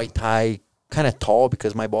 a Muay Thai, kind of tall,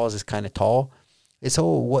 because my boss is kind of tall. It's,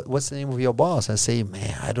 oh, what's the name of your boss? I say,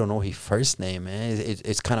 man, I don't know his first name, man.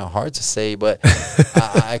 It's kind of hard to say, but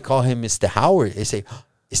I call him Mr. Howard. They say,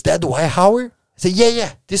 is that Dwight Howard? I say,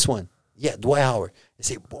 yeah, this one. Yeah, Dwight Howard. They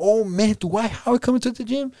say, oh, man, Dwight Howard coming to the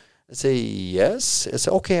gym? I say, yes. I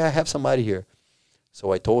say, okay, I have somebody here.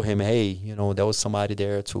 So I told him, hey, you know, there was somebody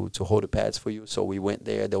there to hold the pads for you. So we went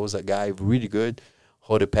there. There was a guy really good,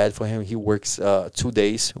 hold the pad for him. He works 2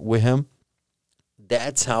 days with him.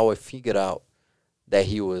 that's how I figured out that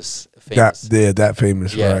he was famous. That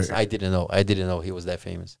famous, yes, right. I didn't know he was that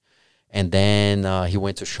famous. And then he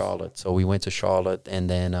went to Charlotte. So we went to Charlotte, and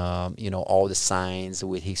then, you know, all the signs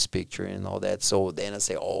with his picture and all that. So then I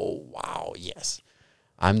say, oh, wow, yes,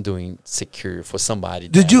 I'm doing security for somebody.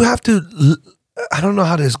 Did you have to, I don't know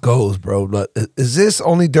how this goes, bro, but is this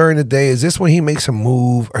only during the day? Is this when he makes a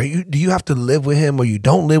move? Do you have to live with him, or you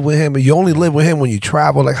don't live with him, or you only live with him when you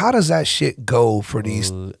travel? Like, how does that shit go for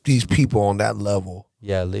these people on that level?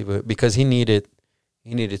 Yeah, live with, because he needed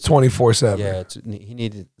 24/7. Yeah, he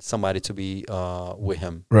needed somebody to be with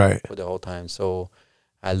him right for the whole time. So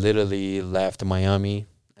I literally left Miami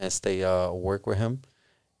and stay work with him,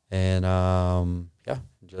 and yeah,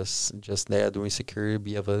 just there doing security,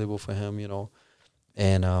 be available for him, you know,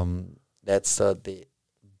 and that's the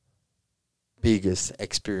biggest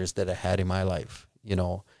experience that I had in my life, you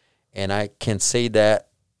know, and I can say that,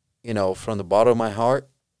 you know, from the bottom of my heart,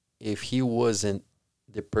 if he wasn't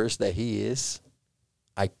the person that he is,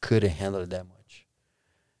 I couldn't handle it that much.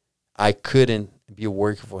 I couldn't be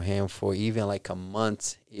working for him for even like a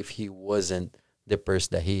month if he wasn't the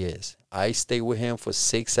person that he is. I stayed with him for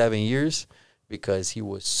 6-7 years because he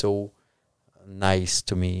was so nice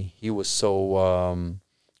to me. He was so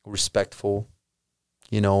respectful,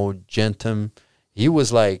 you know, gentle. He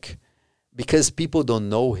was like, because people don't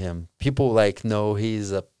know him. People like know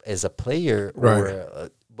he's as a player, right. or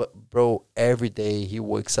but bro, every day he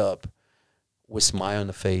wakes up with smile on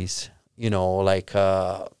the face, you know, like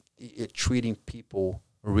treating people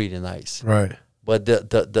really nice. Right. But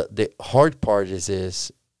the hard part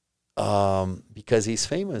is because he's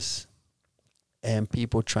famous, and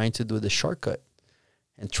people trying to do the shortcut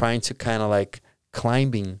and trying to kind of like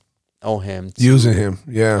climbing on him, using him,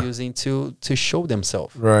 using to show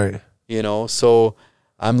themselves, right? You know, so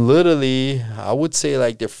I'm literally, I would say,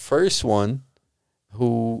 like the first one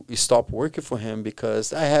who stopped working for him,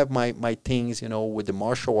 because I have my things, you know, with the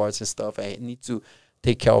martial arts and stuff. I need to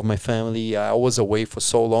take care of my family. I was away for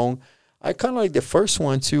so long. I kind of like the first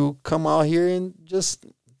one to come out here and just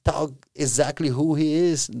talk exactly who he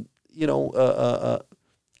is, you know,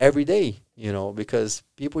 every day, you know, because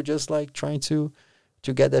people just like trying to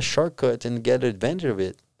get that shortcut and get advantage of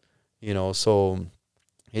it, you know. So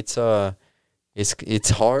it's hard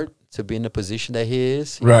to be in the position that he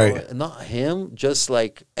is, right? Know? Not him, just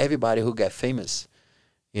like everybody who got famous,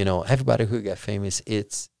 you know. Everybody who got famous,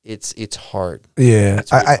 it's hard. Yeah,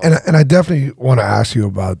 it's really hard. And I definitely want to ask you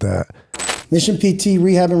about that. Mission PT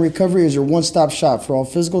Rehab and Recovery is your one-stop shop for all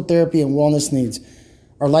physical therapy and wellness needs.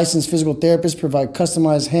 Our licensed physical therapists provide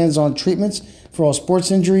customized hands-on treatments for all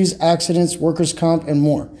sports injuries, accidents, workers' comp, and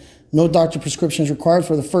more. No doctor prescriptions required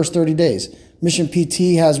for the first 30 days. Mission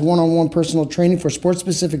PT has one-on-one personal training for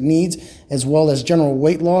sports-specific needs, as well as general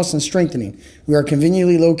weight loss and strengthening. We are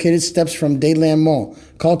conveniently located steps from Dayland Mall.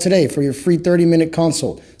 Call today for your free 30-minute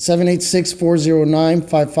consult,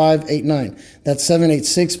 786-409-5589. That's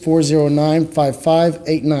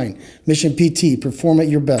 786-409-5589. Mission PT, perform at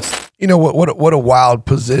your best. You know what a wild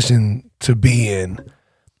position to be in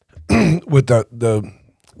with the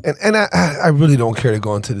and I really don't care to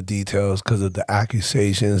go into the details because of the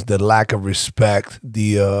accusations, the lack of respect,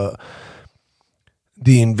 the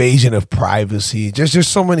invasion of privacy.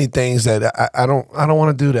 Just so many things that I don't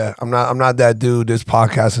want to do that. I'm not that dude. This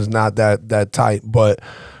podcast is not that tight. But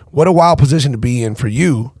what a wild position to be in for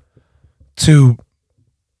you to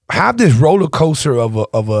have this roller coaster of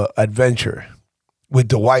a adventure with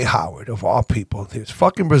Dwight Howard, of all people, this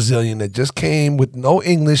fucking Brazilian that just came with no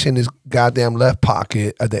English in his goddamn left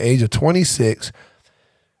pocket at the age of 26. A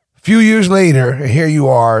few years later, and here you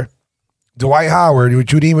are, Dwight Howard,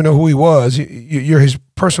 which you didn't even know who he was. You're his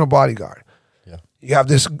personal bodyguard. Yeah. You have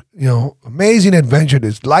this, you know, amazing adventure,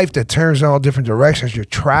 this life that turns in all different directions. You're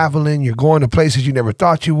traveling. You're going to places you never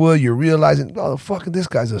thought you would. You're realizing, oh, fucking, this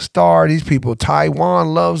guy's a star. These people,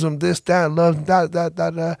 Taiwan loves him. This, that, loves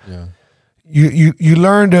that. Yeah. You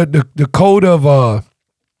learn the code of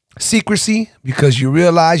secrecy, because you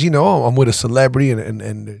realize, you know, oh, I'm with a celebrity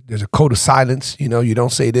and there's a code of silence. You know, you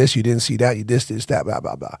don't say this, you didn't see that, you this, that, blah,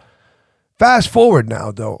 blah, blah. Fast forward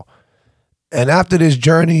now, though. And after this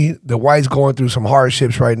journey, the White's going through some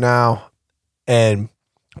hardships right now, and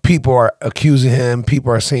people are accusing him.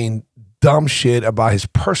 People are saying dumb shit about his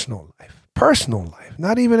personal life. Personal life.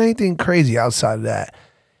 Not even anything crazy outside of that.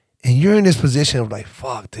 And you're in this position of like,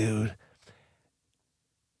 fuck, dude.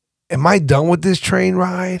 Am I done with this train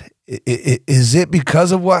ride? Is it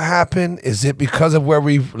because of what happened? Is it because of where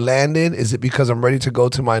we've landed? Is it because I'm ready to go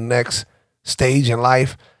to my next stage in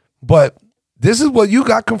life? But this is what you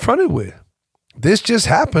got confronted with. this just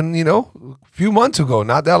happened, you know, a few months ago,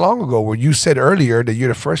 not that long ago, where you said earlier that you're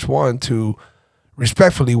the first one to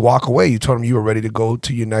respectfully walk away. You told him you were ready to go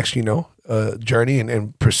to your next, you know, journey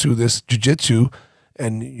and pursue this jiu-jitsu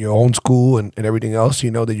and your own school and everything else,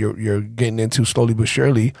 you know, that you're getting into slowly but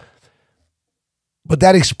surely. But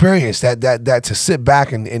that experience, that to sit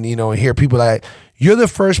back and you know, and hear people like, you're the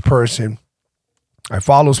first person, I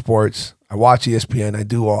follow sports, I watch ESPN, I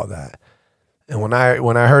do all that. And when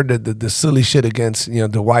I heard the silly shit against, you know,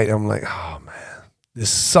 Dwight, I'm like, oh man, this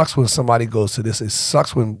sucks when somebody goes to this. It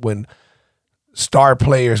sucks when star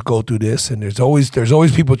players go through this, and there's always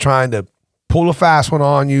people trying to pull a fast one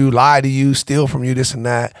on you, lie to you, steal from you, this and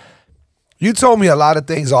that. You told me a lot of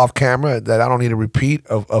things off camera that I don't need to repeat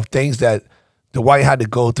of things that Dwight had to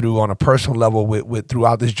go through on a personal level with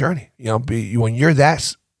throughout this journey. You know, when you're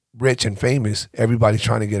that rich and famous, everybody's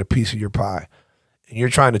trying to get a piece of your pie. And you're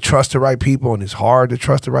trying to trust the right people, and it's hard to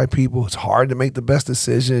trust the right people. It's hard to make the best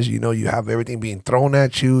decisions. You know, you have everything being thrown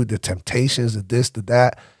at you, the temptations, the this, the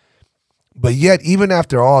that. But yet, even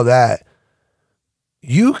after all that,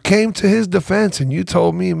 you came to his defense and you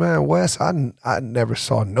told me, man, Wes, I never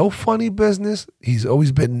saw no funny business. He's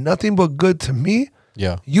always been nothing but good to me.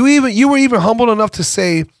 Yeah. You were even humble enough to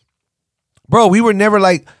say, bro, we were never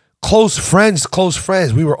like close friends.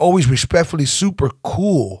 We were always respectfully super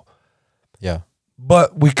cool. Yeah.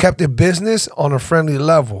 But we kept it business on a friendly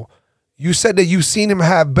level. You said that you've seen him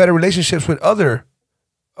have better relationships with other,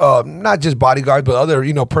 not just bodyguards, but other,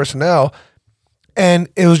 you know, personnel. And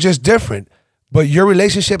it was just different. But your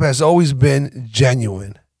relationship has always been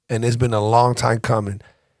genuine. And it's been a long time coming.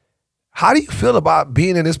 How do you feel about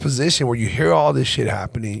being in this position where you hear all this shit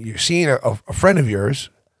happening? You're seeing a friend of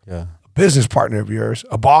yours, Yeah. a business partner of yours,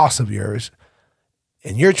 a boss of yours,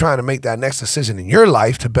 and you're trying to make that next decision in your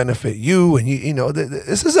life to benefit you. And you know,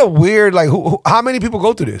 this is a weird, like, how many people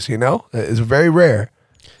go through this? You know, it's very rare.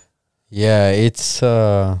 Yeah, it's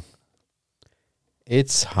hard.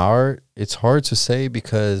 It's hard to say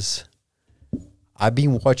because I've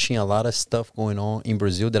been watching a lot of stuff going on in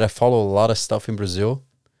Brazil. That I follow a lot of stuff in Brazil,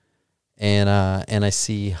 and I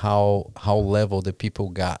see how level the people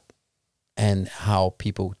got, and how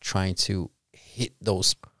people trying to hit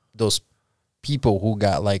those people who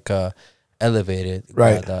got like elevated,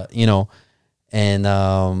 right? You know, and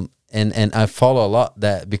I follow a lot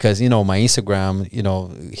that because, you know, my Instagram, you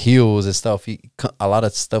know, heels and stuff, a lot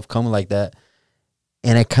of stuff coming like that,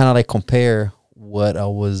 and I kind of like compare what I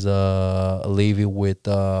was living with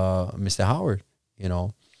Mr. Howard, you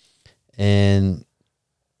know, and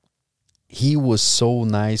he was so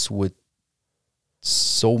nice with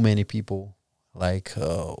so many people, like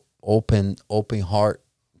open heart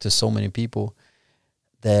to so many people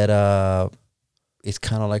that it's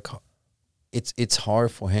kind of like it's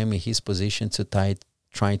hard for him in his position to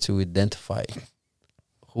trying to identify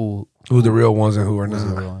who the real ones and who are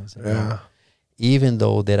not. Ones, yeah. know? Even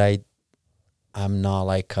though that I'm not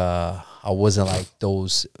like I wasn't like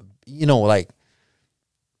those, you know, like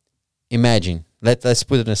imagine let's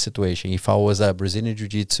put it in a situation. If I was a Brazilian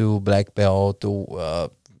Jiu-Jitsu black belt,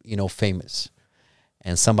 you know, famous,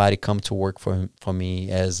 and somebody come to work for me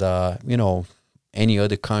as you know, any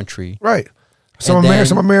other country, right? Some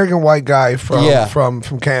American white guy from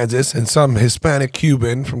Kansas and some Hispanic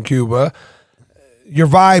Cuban from Cuba. Your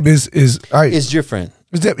vibe is all right. It's different.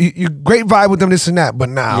 You great vibe with them, this and that. But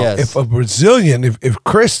now, Yes. if a Brazilian, if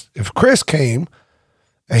Chris came,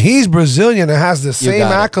 and he's Brazilian and has the same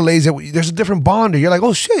accolades, there's a different bond. You're like,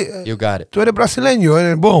 oh shit, you got it. Tu eres brasileño, and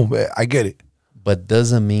then boom, I get it. But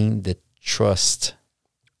doesn't mean the trust.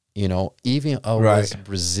 You know, even I was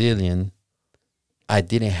Brazilian, I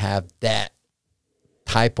didn't have that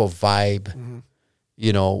type of vibe. Mm-hmm.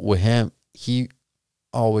 You know, with him, he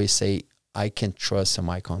always say, I can trust a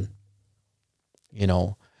Maykon. You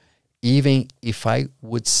know, even if I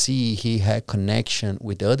would see he had connection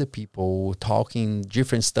with other people, talking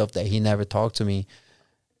different stuff that he never talked to me,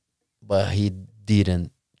 but he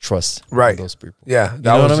didn't trust those people. Yeah, you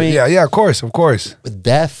know what I mean? Yeah, of course. But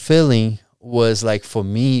that feeling was like, for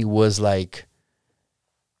me, was like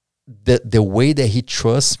the way that he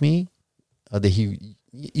trusts me, that he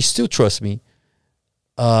still trusts me,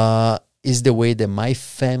 is the way that my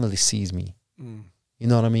family sees me. Mm. You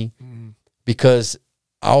know what I mean? Mm. Because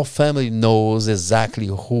our family knows exactly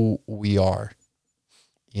who we are.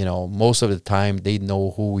 You know, most of the time they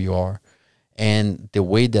know who we are. And the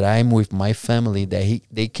way that I'm with my family, that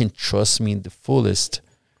they can trust me in the fullest,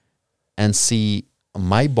 and see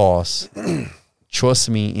my boss trust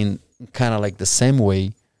me in kind of like the same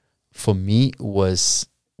way, for me was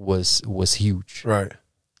huge. Right.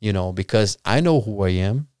 You know, because I know who I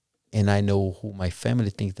am, and I know who my family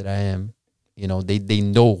thinks that I am, You know, they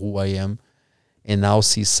know who I am. And I'll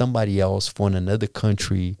see somebody else from another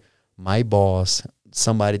country, my boss,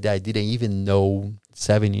 somebody that I didn't even know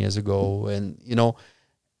 7 years ago, and you know,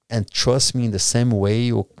 and trust me in the same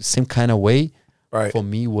way or same kind of way. Right. For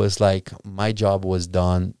me was like my job was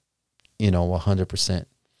done, you know, 100%.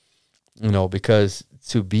 You know, because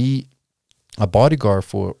to be a bodyguard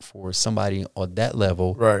for somebody on that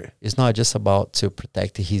level, right, it's not just about to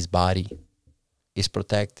protect his body. It's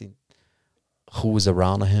protecting who's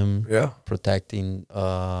around him, protecting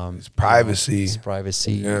his privacy,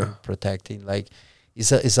 protecting, like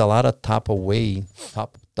it's a lot of type of way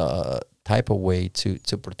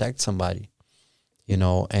to protect somebody, you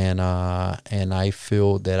know, and I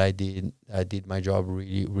feel that I did my job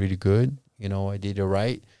really good, you know. I did it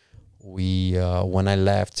right. When I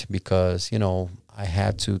left, because you know I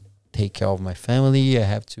had to take care of my family, I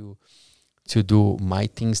have to do my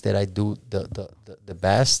things that I do the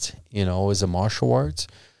best, you know, as a martial arts.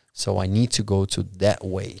 So I need to go to that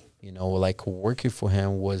way, you know, like working for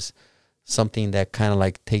him was something that kind of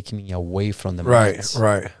like taking me away from the mats,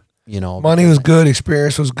 right. You know, money was good,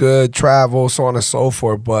 experience was good, travel, so on and so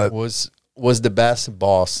forth, but was the best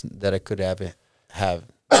boss that I could have,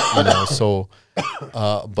 you know. So,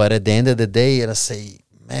 but at the end of the day, I say,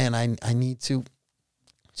 man, I need to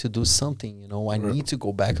do something, you know. I need to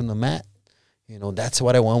go back on the mat. You know, that's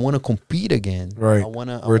what I want. I want to compete again. Right.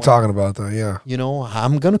 We're talking about that, yeah. You know,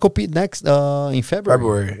 I'm going to compete next in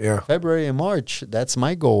February. February and March. That's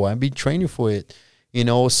my goal. I've been training for it. You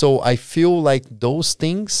know, so I feel like those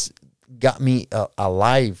things got me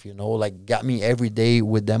alive, you know, like got me every day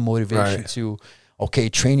with that motivation to, okay,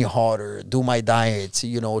 train harder, do my diets,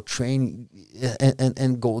 you know, train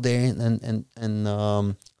and go there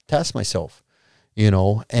and test myself. You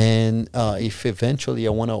know, and if eventually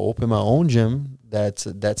I want to open my own gym,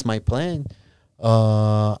 that's my plan.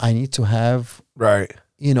 I need to have,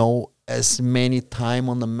 you know, as many time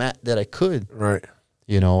on the mat that I could. Right.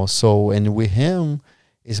 You know, so, and with him,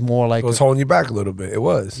 it's more like... It was holding you back a little bit. It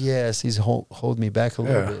was. Yes, he's holding me back a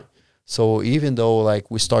little bit. So even though,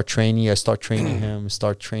 like, we start training, I start training him,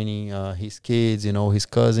 start training his kids, you know, his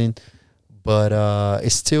cousin. But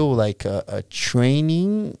it's still like a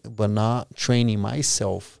training, but not training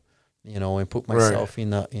myself, you know, and put myself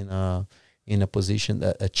in a position,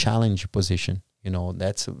 a challenge position. You know,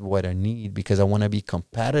 that's what I need, because I want to be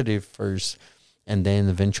competitive first, and then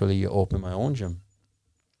eventually open my own gym.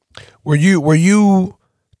 Were you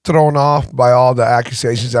thrown off by all the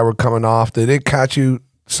accusations that were coming off? Did it catch you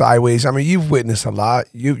sideways? I mean, you've witnessed a lot.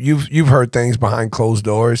 You've heard things behind closed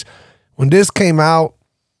doors. When this came out,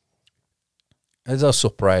 it's a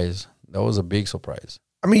surprise. That was a big surprise.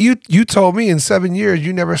 I mean, you told me in 7 years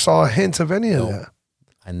you never saw a hint of any of that.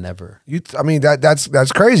 I never. I mean,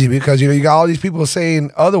 that's crazy, because you know you got all these people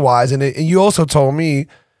saying otherwise, and you also told me,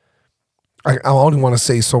 I only want to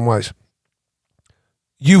say so much.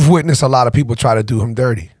 You've witnessed a lot of people try to do him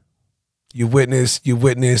dirty. You witnessed.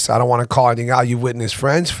 I don't want to call anything out. You witnessed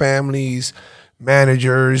friends, families,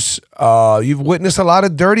 managers. You've witnessed a lot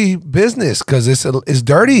of dirty business, because it's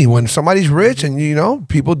dirty when somebody's rich, and you know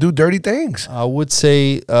people do dirty things. I would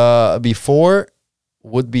say before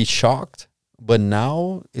would be shocked, but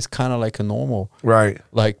now it's kind of like a normal, right?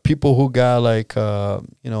 Like people who got like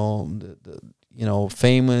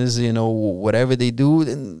famous, you know, whatever they do,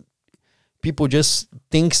 and people just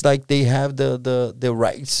thinks like they have the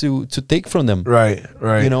rights to take from them. Right.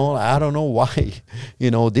 You know, I don't know why. You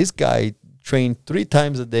know, this guy trained 3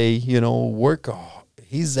 times a day, you know, work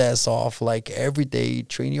his ass off like every day,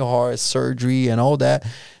 training hard, surgery and all that.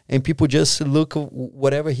 And people just look at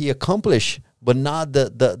whatever he accomplished, but not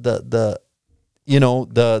the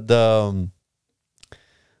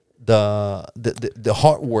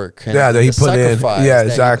hard work and that he put in. Yeah,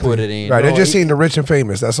 exactly. Put it in. Right. They're just seeing the rich and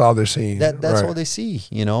famous. That's all they're seeing. That's all they see.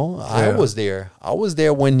 You know, I was there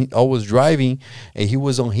when I was driving, and he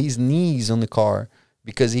was on his knees on the car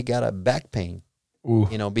because he got a back pain. Ooh.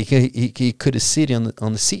 You know, because he couldn't sit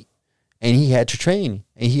on the seat, and he had to train,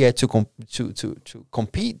 and he had to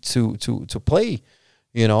compete to play.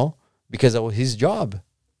 You know, because that was his job.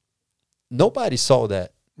 Nobody saw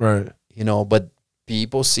that. Right. You know, but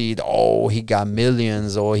people see, he got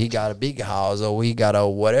millions, or he got a big house, or he got a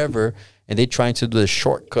whatever, and they trying to do the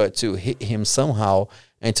shortcut to hit him somehow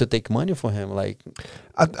and to take money from him. Like,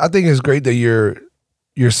 I think it's great that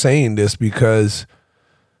you're saying this, because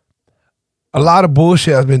a lot of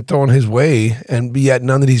bullshit has been thrown his way, and yet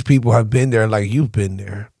none of these people have been there like you've been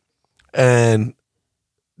there. And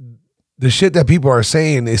the shit that people are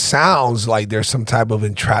saying, it sounds like there's some type of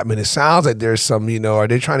entrapment. It sounds like there's some, you know, are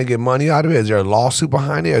they trying to get money out of it? Is there a lawsuit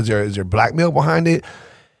behind it? Is there blackmail behind it?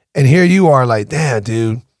 And here you are like, damn,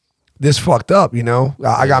 dude, this fucked up, you know?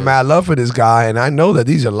 I got mad love for this guy, and I know that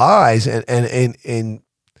these are lies, and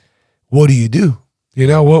what do you do? You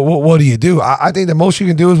know, what do you do? I think the most you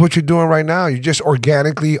can do is what you're doing right now. You're just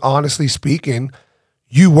organically, honestly speaking,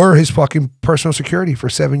 you were his fucking personal security for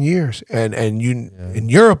 7 years. And you, in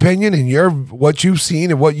your opinion, and what you've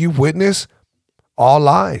seen and what you've witnessed, all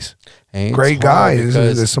lies. Great guy.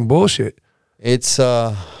 There's some bullshit. It's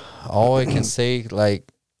all I can say,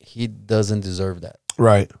 like, he doesn't deserve that.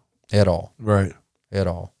 Right. At all. Right. At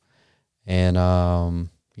all. And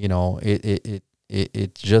you know,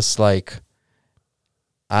 it's just like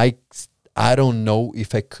I don't know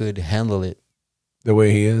if I could handle it the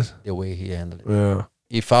way he is. The way he handled it. Yeah.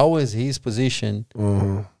 If I was his position,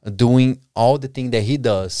 doing all the thing that he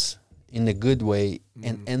does in a good way,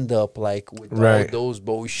 and end up like with all those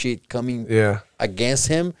bullshit coming against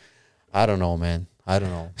him, I don't know, man. I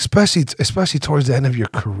don't know. Especially towards the end of your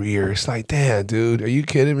career. It's like, damn, dude, are you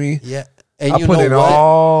kidding me? Yeah. And I put in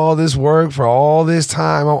all this work for all this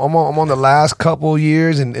time. I'm on the last couple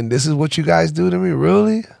years, and this is what you guys do to me?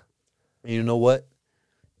 Really? You know what?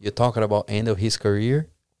 You're talking about end of his career.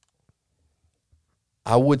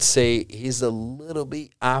 I would say he's a little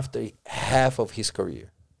bit after half of his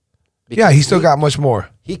career. Yeah, he still got much more.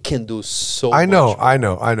 He can do so much more. I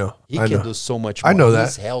know. He can do so much more. I know that.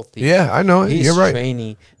 He's healthy. Yeah, I know. You're right.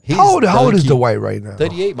 Training. He's how old is Dwight right now?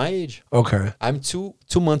 38, my age. Okay. I'm two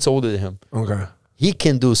months older than him. Okay. He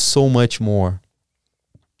can do so much more.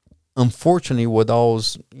 Unfortunately, with all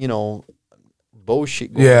those, you know,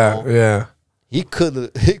 bullshit going on. Yeah. He could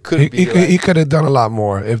have done a lot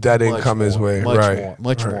more if that didn't come his way.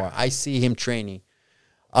 Much more. I see him training.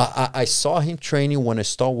 I saw him training when I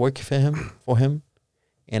started working for him,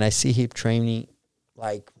 and I see him training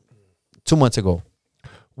like 2 months ago.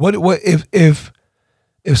 What if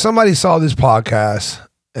somebody saw this podcast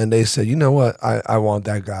and they said, you know what, I want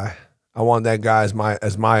that guy. I want that guy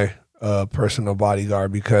as my personal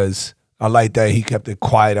bodyguard because I like that he kept it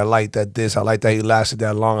quiet. I like that I like that he lasted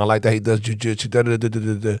that long. I like that he does jiu-jitsu.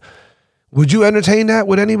 Would you entertain that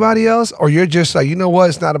with anybody else? Or you're just like, you know what,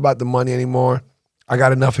 it's not about the money anymore. I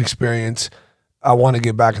got enough experience. I want to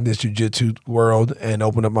get back in this jiu-jitsu world and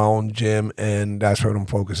open up my own gym, and that's what I'm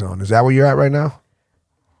focused on. Is that where you're at right now?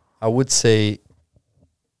 I would say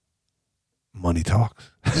money talks.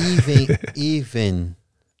 Even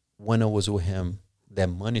when I was with him, that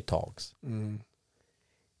money talks.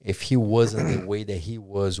 If he wasn't the way that he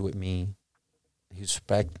was with me, he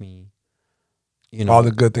respect me, you know, all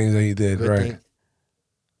the good things that he did, right?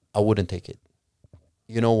 I wouldn't take it.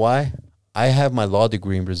 You know why? I have my law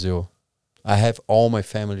degree in Brazil. I have all my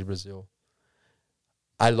family in Brazil.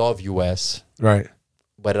 I love US. Right.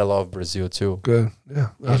 But I love Brazil too. Good.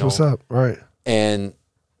 Yeah. That's what's up. Right. And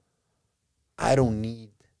I don't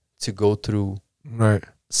need to go through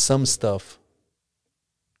some stuff.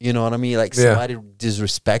 You know what I mean? Like somebody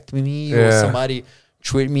disrespect me or somebody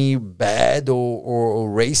treat me bad or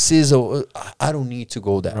racist, or I don't need to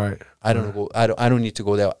go there. Right. I don't need to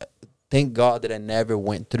go there. Thank God that I never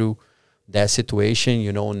went through that situation,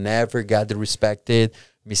 you know, never got the respected.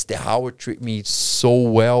 Mr. Howard treated me so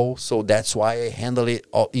well, so that's why I handled it,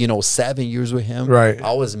 you know, 7 years with him. Right.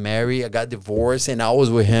 I was married, I got divorced, and I was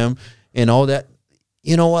with him and all that.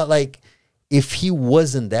 You know what, like, if he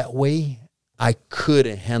wasn't that way, I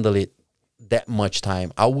couldn't handle it that much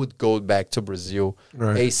time. I would go back to Brazil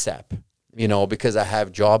ASAP, you know, because I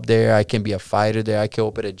have job there. I can be a fighter there. I can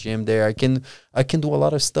open a gym there. I can do a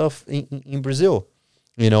lot of stuff in Brazil,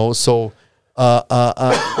 you know. So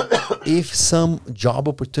if some job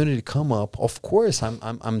opportunity come up, of course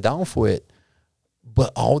I'm down for it.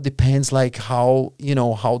 But all depends, like, how, you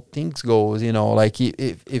know, how things goes, you know, like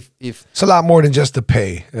if it's a lot more than just the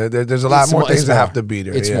pay. There's a lot more things that have to be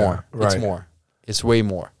there. It's more. Right. It's more. It's way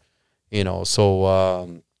more, you know.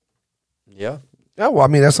 So yeah. Well, I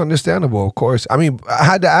mean, that's understandable, of course. I mean, I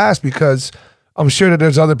had to ask because I'm sure that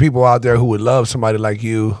there's other people out there who would love somebody like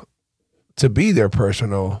you to be their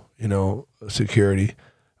personal, you know, security.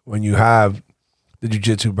 When you have the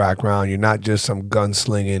jiu-jitsu background, you're not just some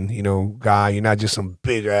gunslinging, you know, guy. You're not just some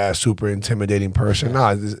big ass, super intimidating person. No,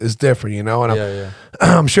 it's different, you know. And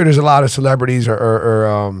I'm sure there's a lot of celebrities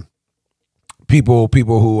or people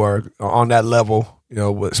who are on that level, you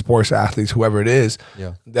know, with sports athletes, whoever it is,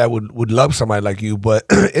 that would love somebody like you. But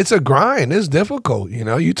it's a grind. It's difficult, you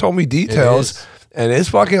know. You told me details, and it's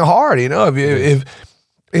fucking hard, you know. If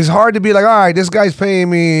it's hard to be like, all right, this guy's paying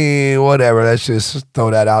me whatever. Let's just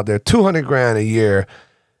throw that out there, $200 grand a year.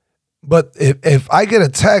 But if I get a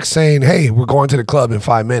text saying, "Hey, we're going to the club in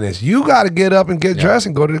 5 minutes," you got to get up and get dressed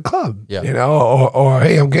and go to the club. Yeah. You know, or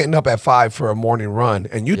hey, I'm getting up at 5 for a morning run,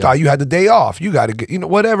 and you thought you had the day off. You got to get, you know,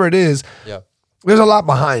 whatever it is. Yeah. There's a lot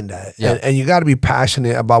behind that, Yeah. and you got to be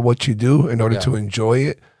passionate about what you do in order to enjoy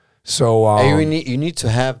it. So and you need to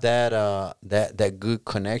have that that good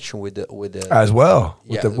connection with the as well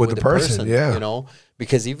with the person. Yeah, you know,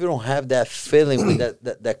 because if you don't have that feeling with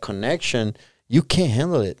that connection, you can't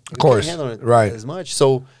handle it. Of course, can't handle it right? As much.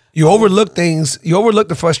 So you overlook things. You overlook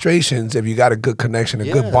the frustrations if you got a good connection, a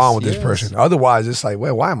good bond with this person. Otherwise, it's like,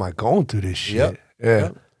 well, why am I going through this shit? Yeah,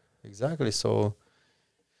 exactly. So.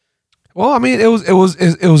 Well, I mean, it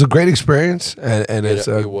was a great experience, and it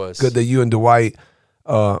was good that you and Dwight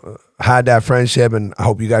had that friendship, and I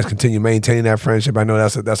hope you guys continue maintaining that friendship. I know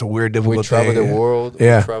that's a weird, difficult thing. We travel the world.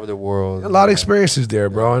 Yeah, we travel the world. A lot of experiences there,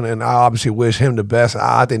 bro, and I obviously wish him the best.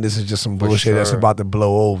 I think this is just some bullshit that's about to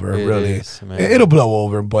blow over. Really, it'll blow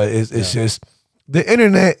over, but it's just the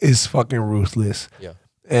internet is fucking ruthless. Yeah,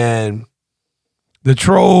 and the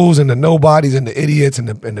trolls and the nobodies and the idiots and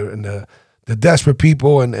the desperate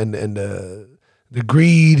people and the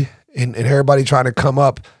greed and everybody trying to come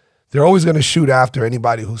up, they're always going to shoot after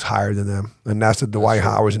anybody who's higher than them, and that's the Dwight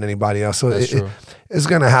Howards and anybody else. So it's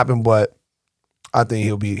going to happen, but I think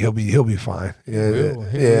he'll be fine.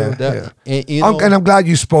 Yeah. And I'm glad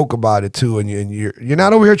you spoke about it too. And you're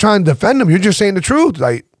not over here trying to defend him. You're just saying the truth.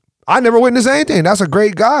 Like, I never witnessed anything. That's a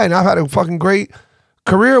great guy, and I've had a fucking great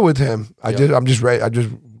career with him. I'm just ready. I just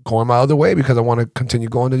going my other way because I want to continue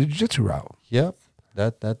going to the jiu-jitsu route. Yep,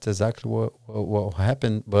 that's exactly what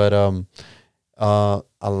happened. But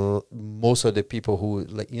most of the people who,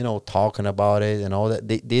 like, you know, talking about it and all that,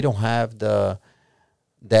 they don't have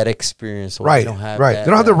that experience. Or Right, they don't have they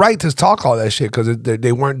don't have the right to talk all that shit because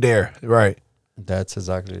they weren't there. Right. That's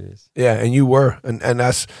exactly it is. Yeah, and you were, and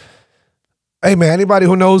that's. Hey man, anybody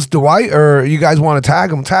who knows Dwight or you guys want to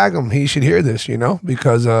tag him. He should hear this, you know,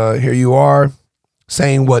 because here you are.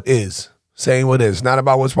 Saying what is. It's not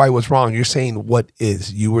about what's right, what's wrong. You're saying what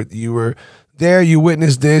is. You were there. You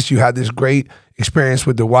witnessed this. You had this great experience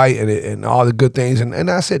with Dwight and all the good things. And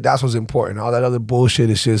that's it. That's what's important. All that other bullshit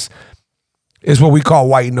is just, it's what we call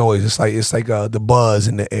white noise. It's like the buzz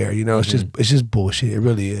in the air. You know, it's just bullshit. It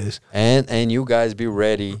really is. And you guys be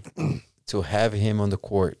ready to have him on the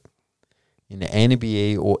court in the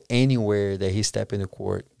NBA or anywhere that he step in the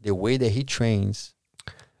court. The way that he trains.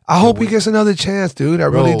 I hope he gets another chance, dude. I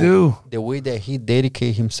really do. The way that he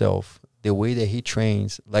dedicates himself, the way that he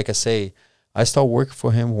trains. Like I say, I started working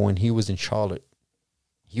for him when he was in Charlotte.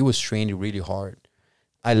 He was training really hard.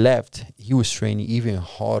 I left. He was training even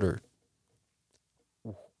harder.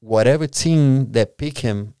 Whatever team that pick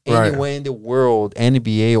him anywhere in the world,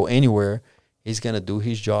 NBA or anywhere, he's going to do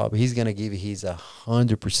his job. He's going to give his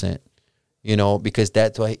 100%, you know, because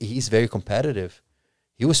that's why he's very competitive.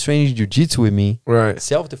 He was training jiu-jitsu with me,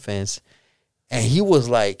 self-defense, and he was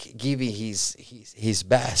like giving his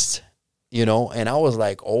best, you know. And I was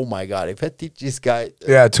like, oh my God, if I teach this guy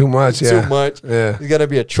too much, he's gonna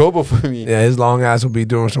be a trouble for me. Yeah, his long ass will be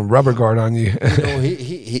doing some rubber guard on you. You know,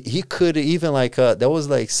 he could even like there was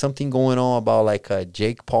like something going on about like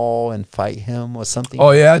Jake Paul and fight him or something.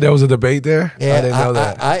 Oh yeah, there was a debate there. Yeah, I didn't know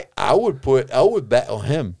that. I would bet on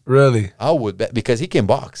him. Really, I would bet because he can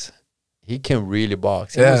box. He can really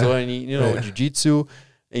box. He was learning, you know, jiu-jitsu,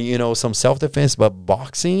 and, you know, some self-defense, but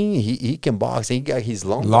boxing, he can box. He got his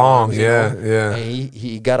long arms, and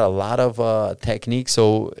he got a lot of technique.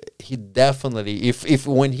 So he definitely, if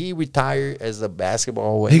when he retired as a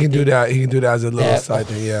basketball, he can do that. He can do that as a little side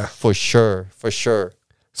thing. Yeah, for sure.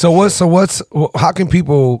 So how can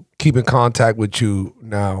people keep in contact with you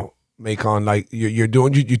now, Maykon? Like you're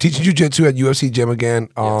teaching jiu-jitsu at UFC gym again.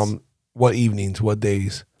 What evenings? What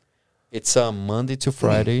days? It's Monday to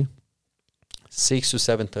Friday, 6 to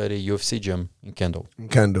 7:30 UFC gym in Kendall.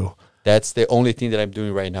 That's the only thing that I'm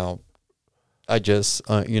doing right now. I just,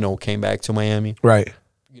 you know, came back to Miami. Right.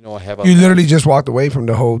 You know, I have. You literally just walked away from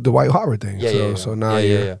the whole Dwight Howard thing. So now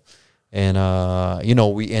And you know,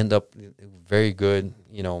 we end up very good,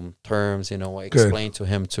 you know, terms. You know, I explained to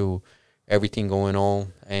him everything going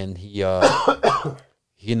on, and he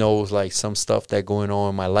he knows like some stuff that going on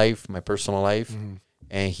in my life, my personal life.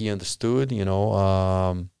 And he understood, you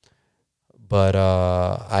know, but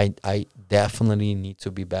I definitely need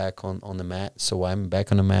to be back on the mat. So I'm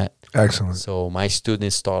back on the mat. Excellent. So my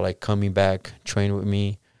students start like coming back, train with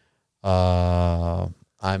me. I'm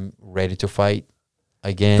ready to fight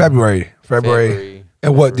again. February.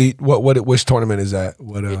 And which tournament is that?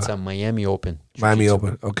 It's a Miami Open. Miami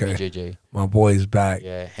Open. Okay. BJJ. My boy's back.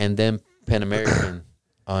 Yeah, and then Pan American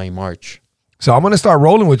in March. So I'm gonna start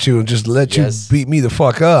rolling with you and just let you beat me the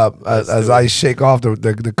fuck up as I shake off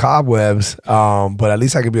the cobwebs. But at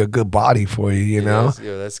least I can be a good body for you, you know.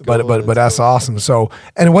 Let's go, but that's awesome. So,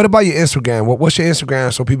 and what about your Instagram? What's your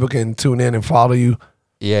Instagram so people can tune in and follow you?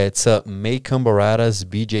 Yeah, it's Maykon Barradas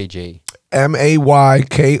BJJ. Maykon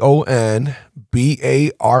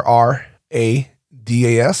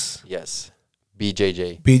Barradas. Yes.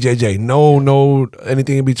 BJJ. BJJ. No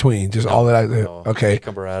anything in between. Just all that. Okay.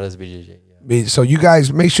 Maykon Barradas BJJ. So you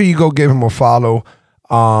guys make sure you go give him a follow,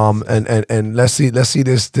 and let's see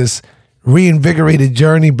this reinvigorated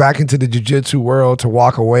journey back into the jiu-jitsu world to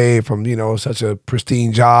walk away from such a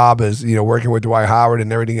pristine job as working with Dwight Howard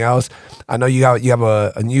and everything else. I know you have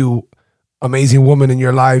a new amazing woman in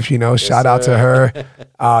your life. Shout out to her.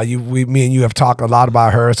 Me and you have talked a lot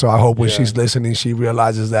about her, so I hope when she's listening, she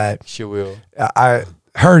realizes that she will. I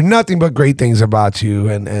heard nothing but great things about you,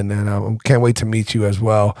 and I can't wait to meet you as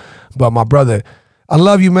well. But my brother, I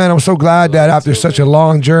love you, man. I'm so glad that after such a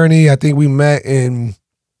long journey, I think we met in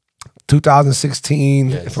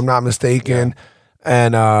 2016, if I'm not mistaken,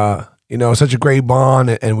 and such a great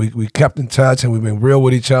bond, and we kept in touch, and we've been real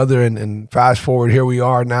with each other, and fast forward, here we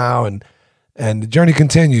are now, and the journey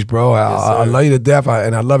continues, bro. I love you to death,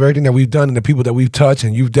 and I love everything that we've done and the people that we've touched,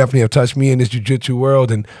 and you definitely have touched me in this jiu-jitsu world,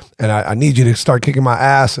 and I need you to start kicking my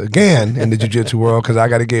ass again in the jiu-jitsu world, because I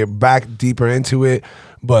got to get back deeper into it.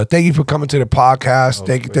 But thank you for coming to the podcast.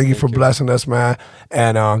 Thank you for blessing us, man.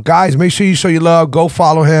 And guys, make sure you show your love. Go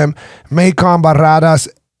follow him, Maykon Barradas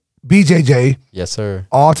BJJ. Yes, sir.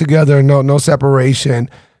 All together, no separation.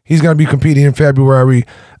 He's going to be competing in February.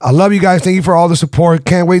 I love you guys. Thank you for all the support.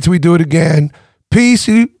 Can't wait till we do it again. Peace.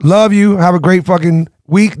 Love you. Have a great fucking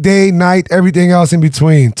week, day, night, everything else in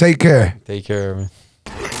between. Take care. Take care, man.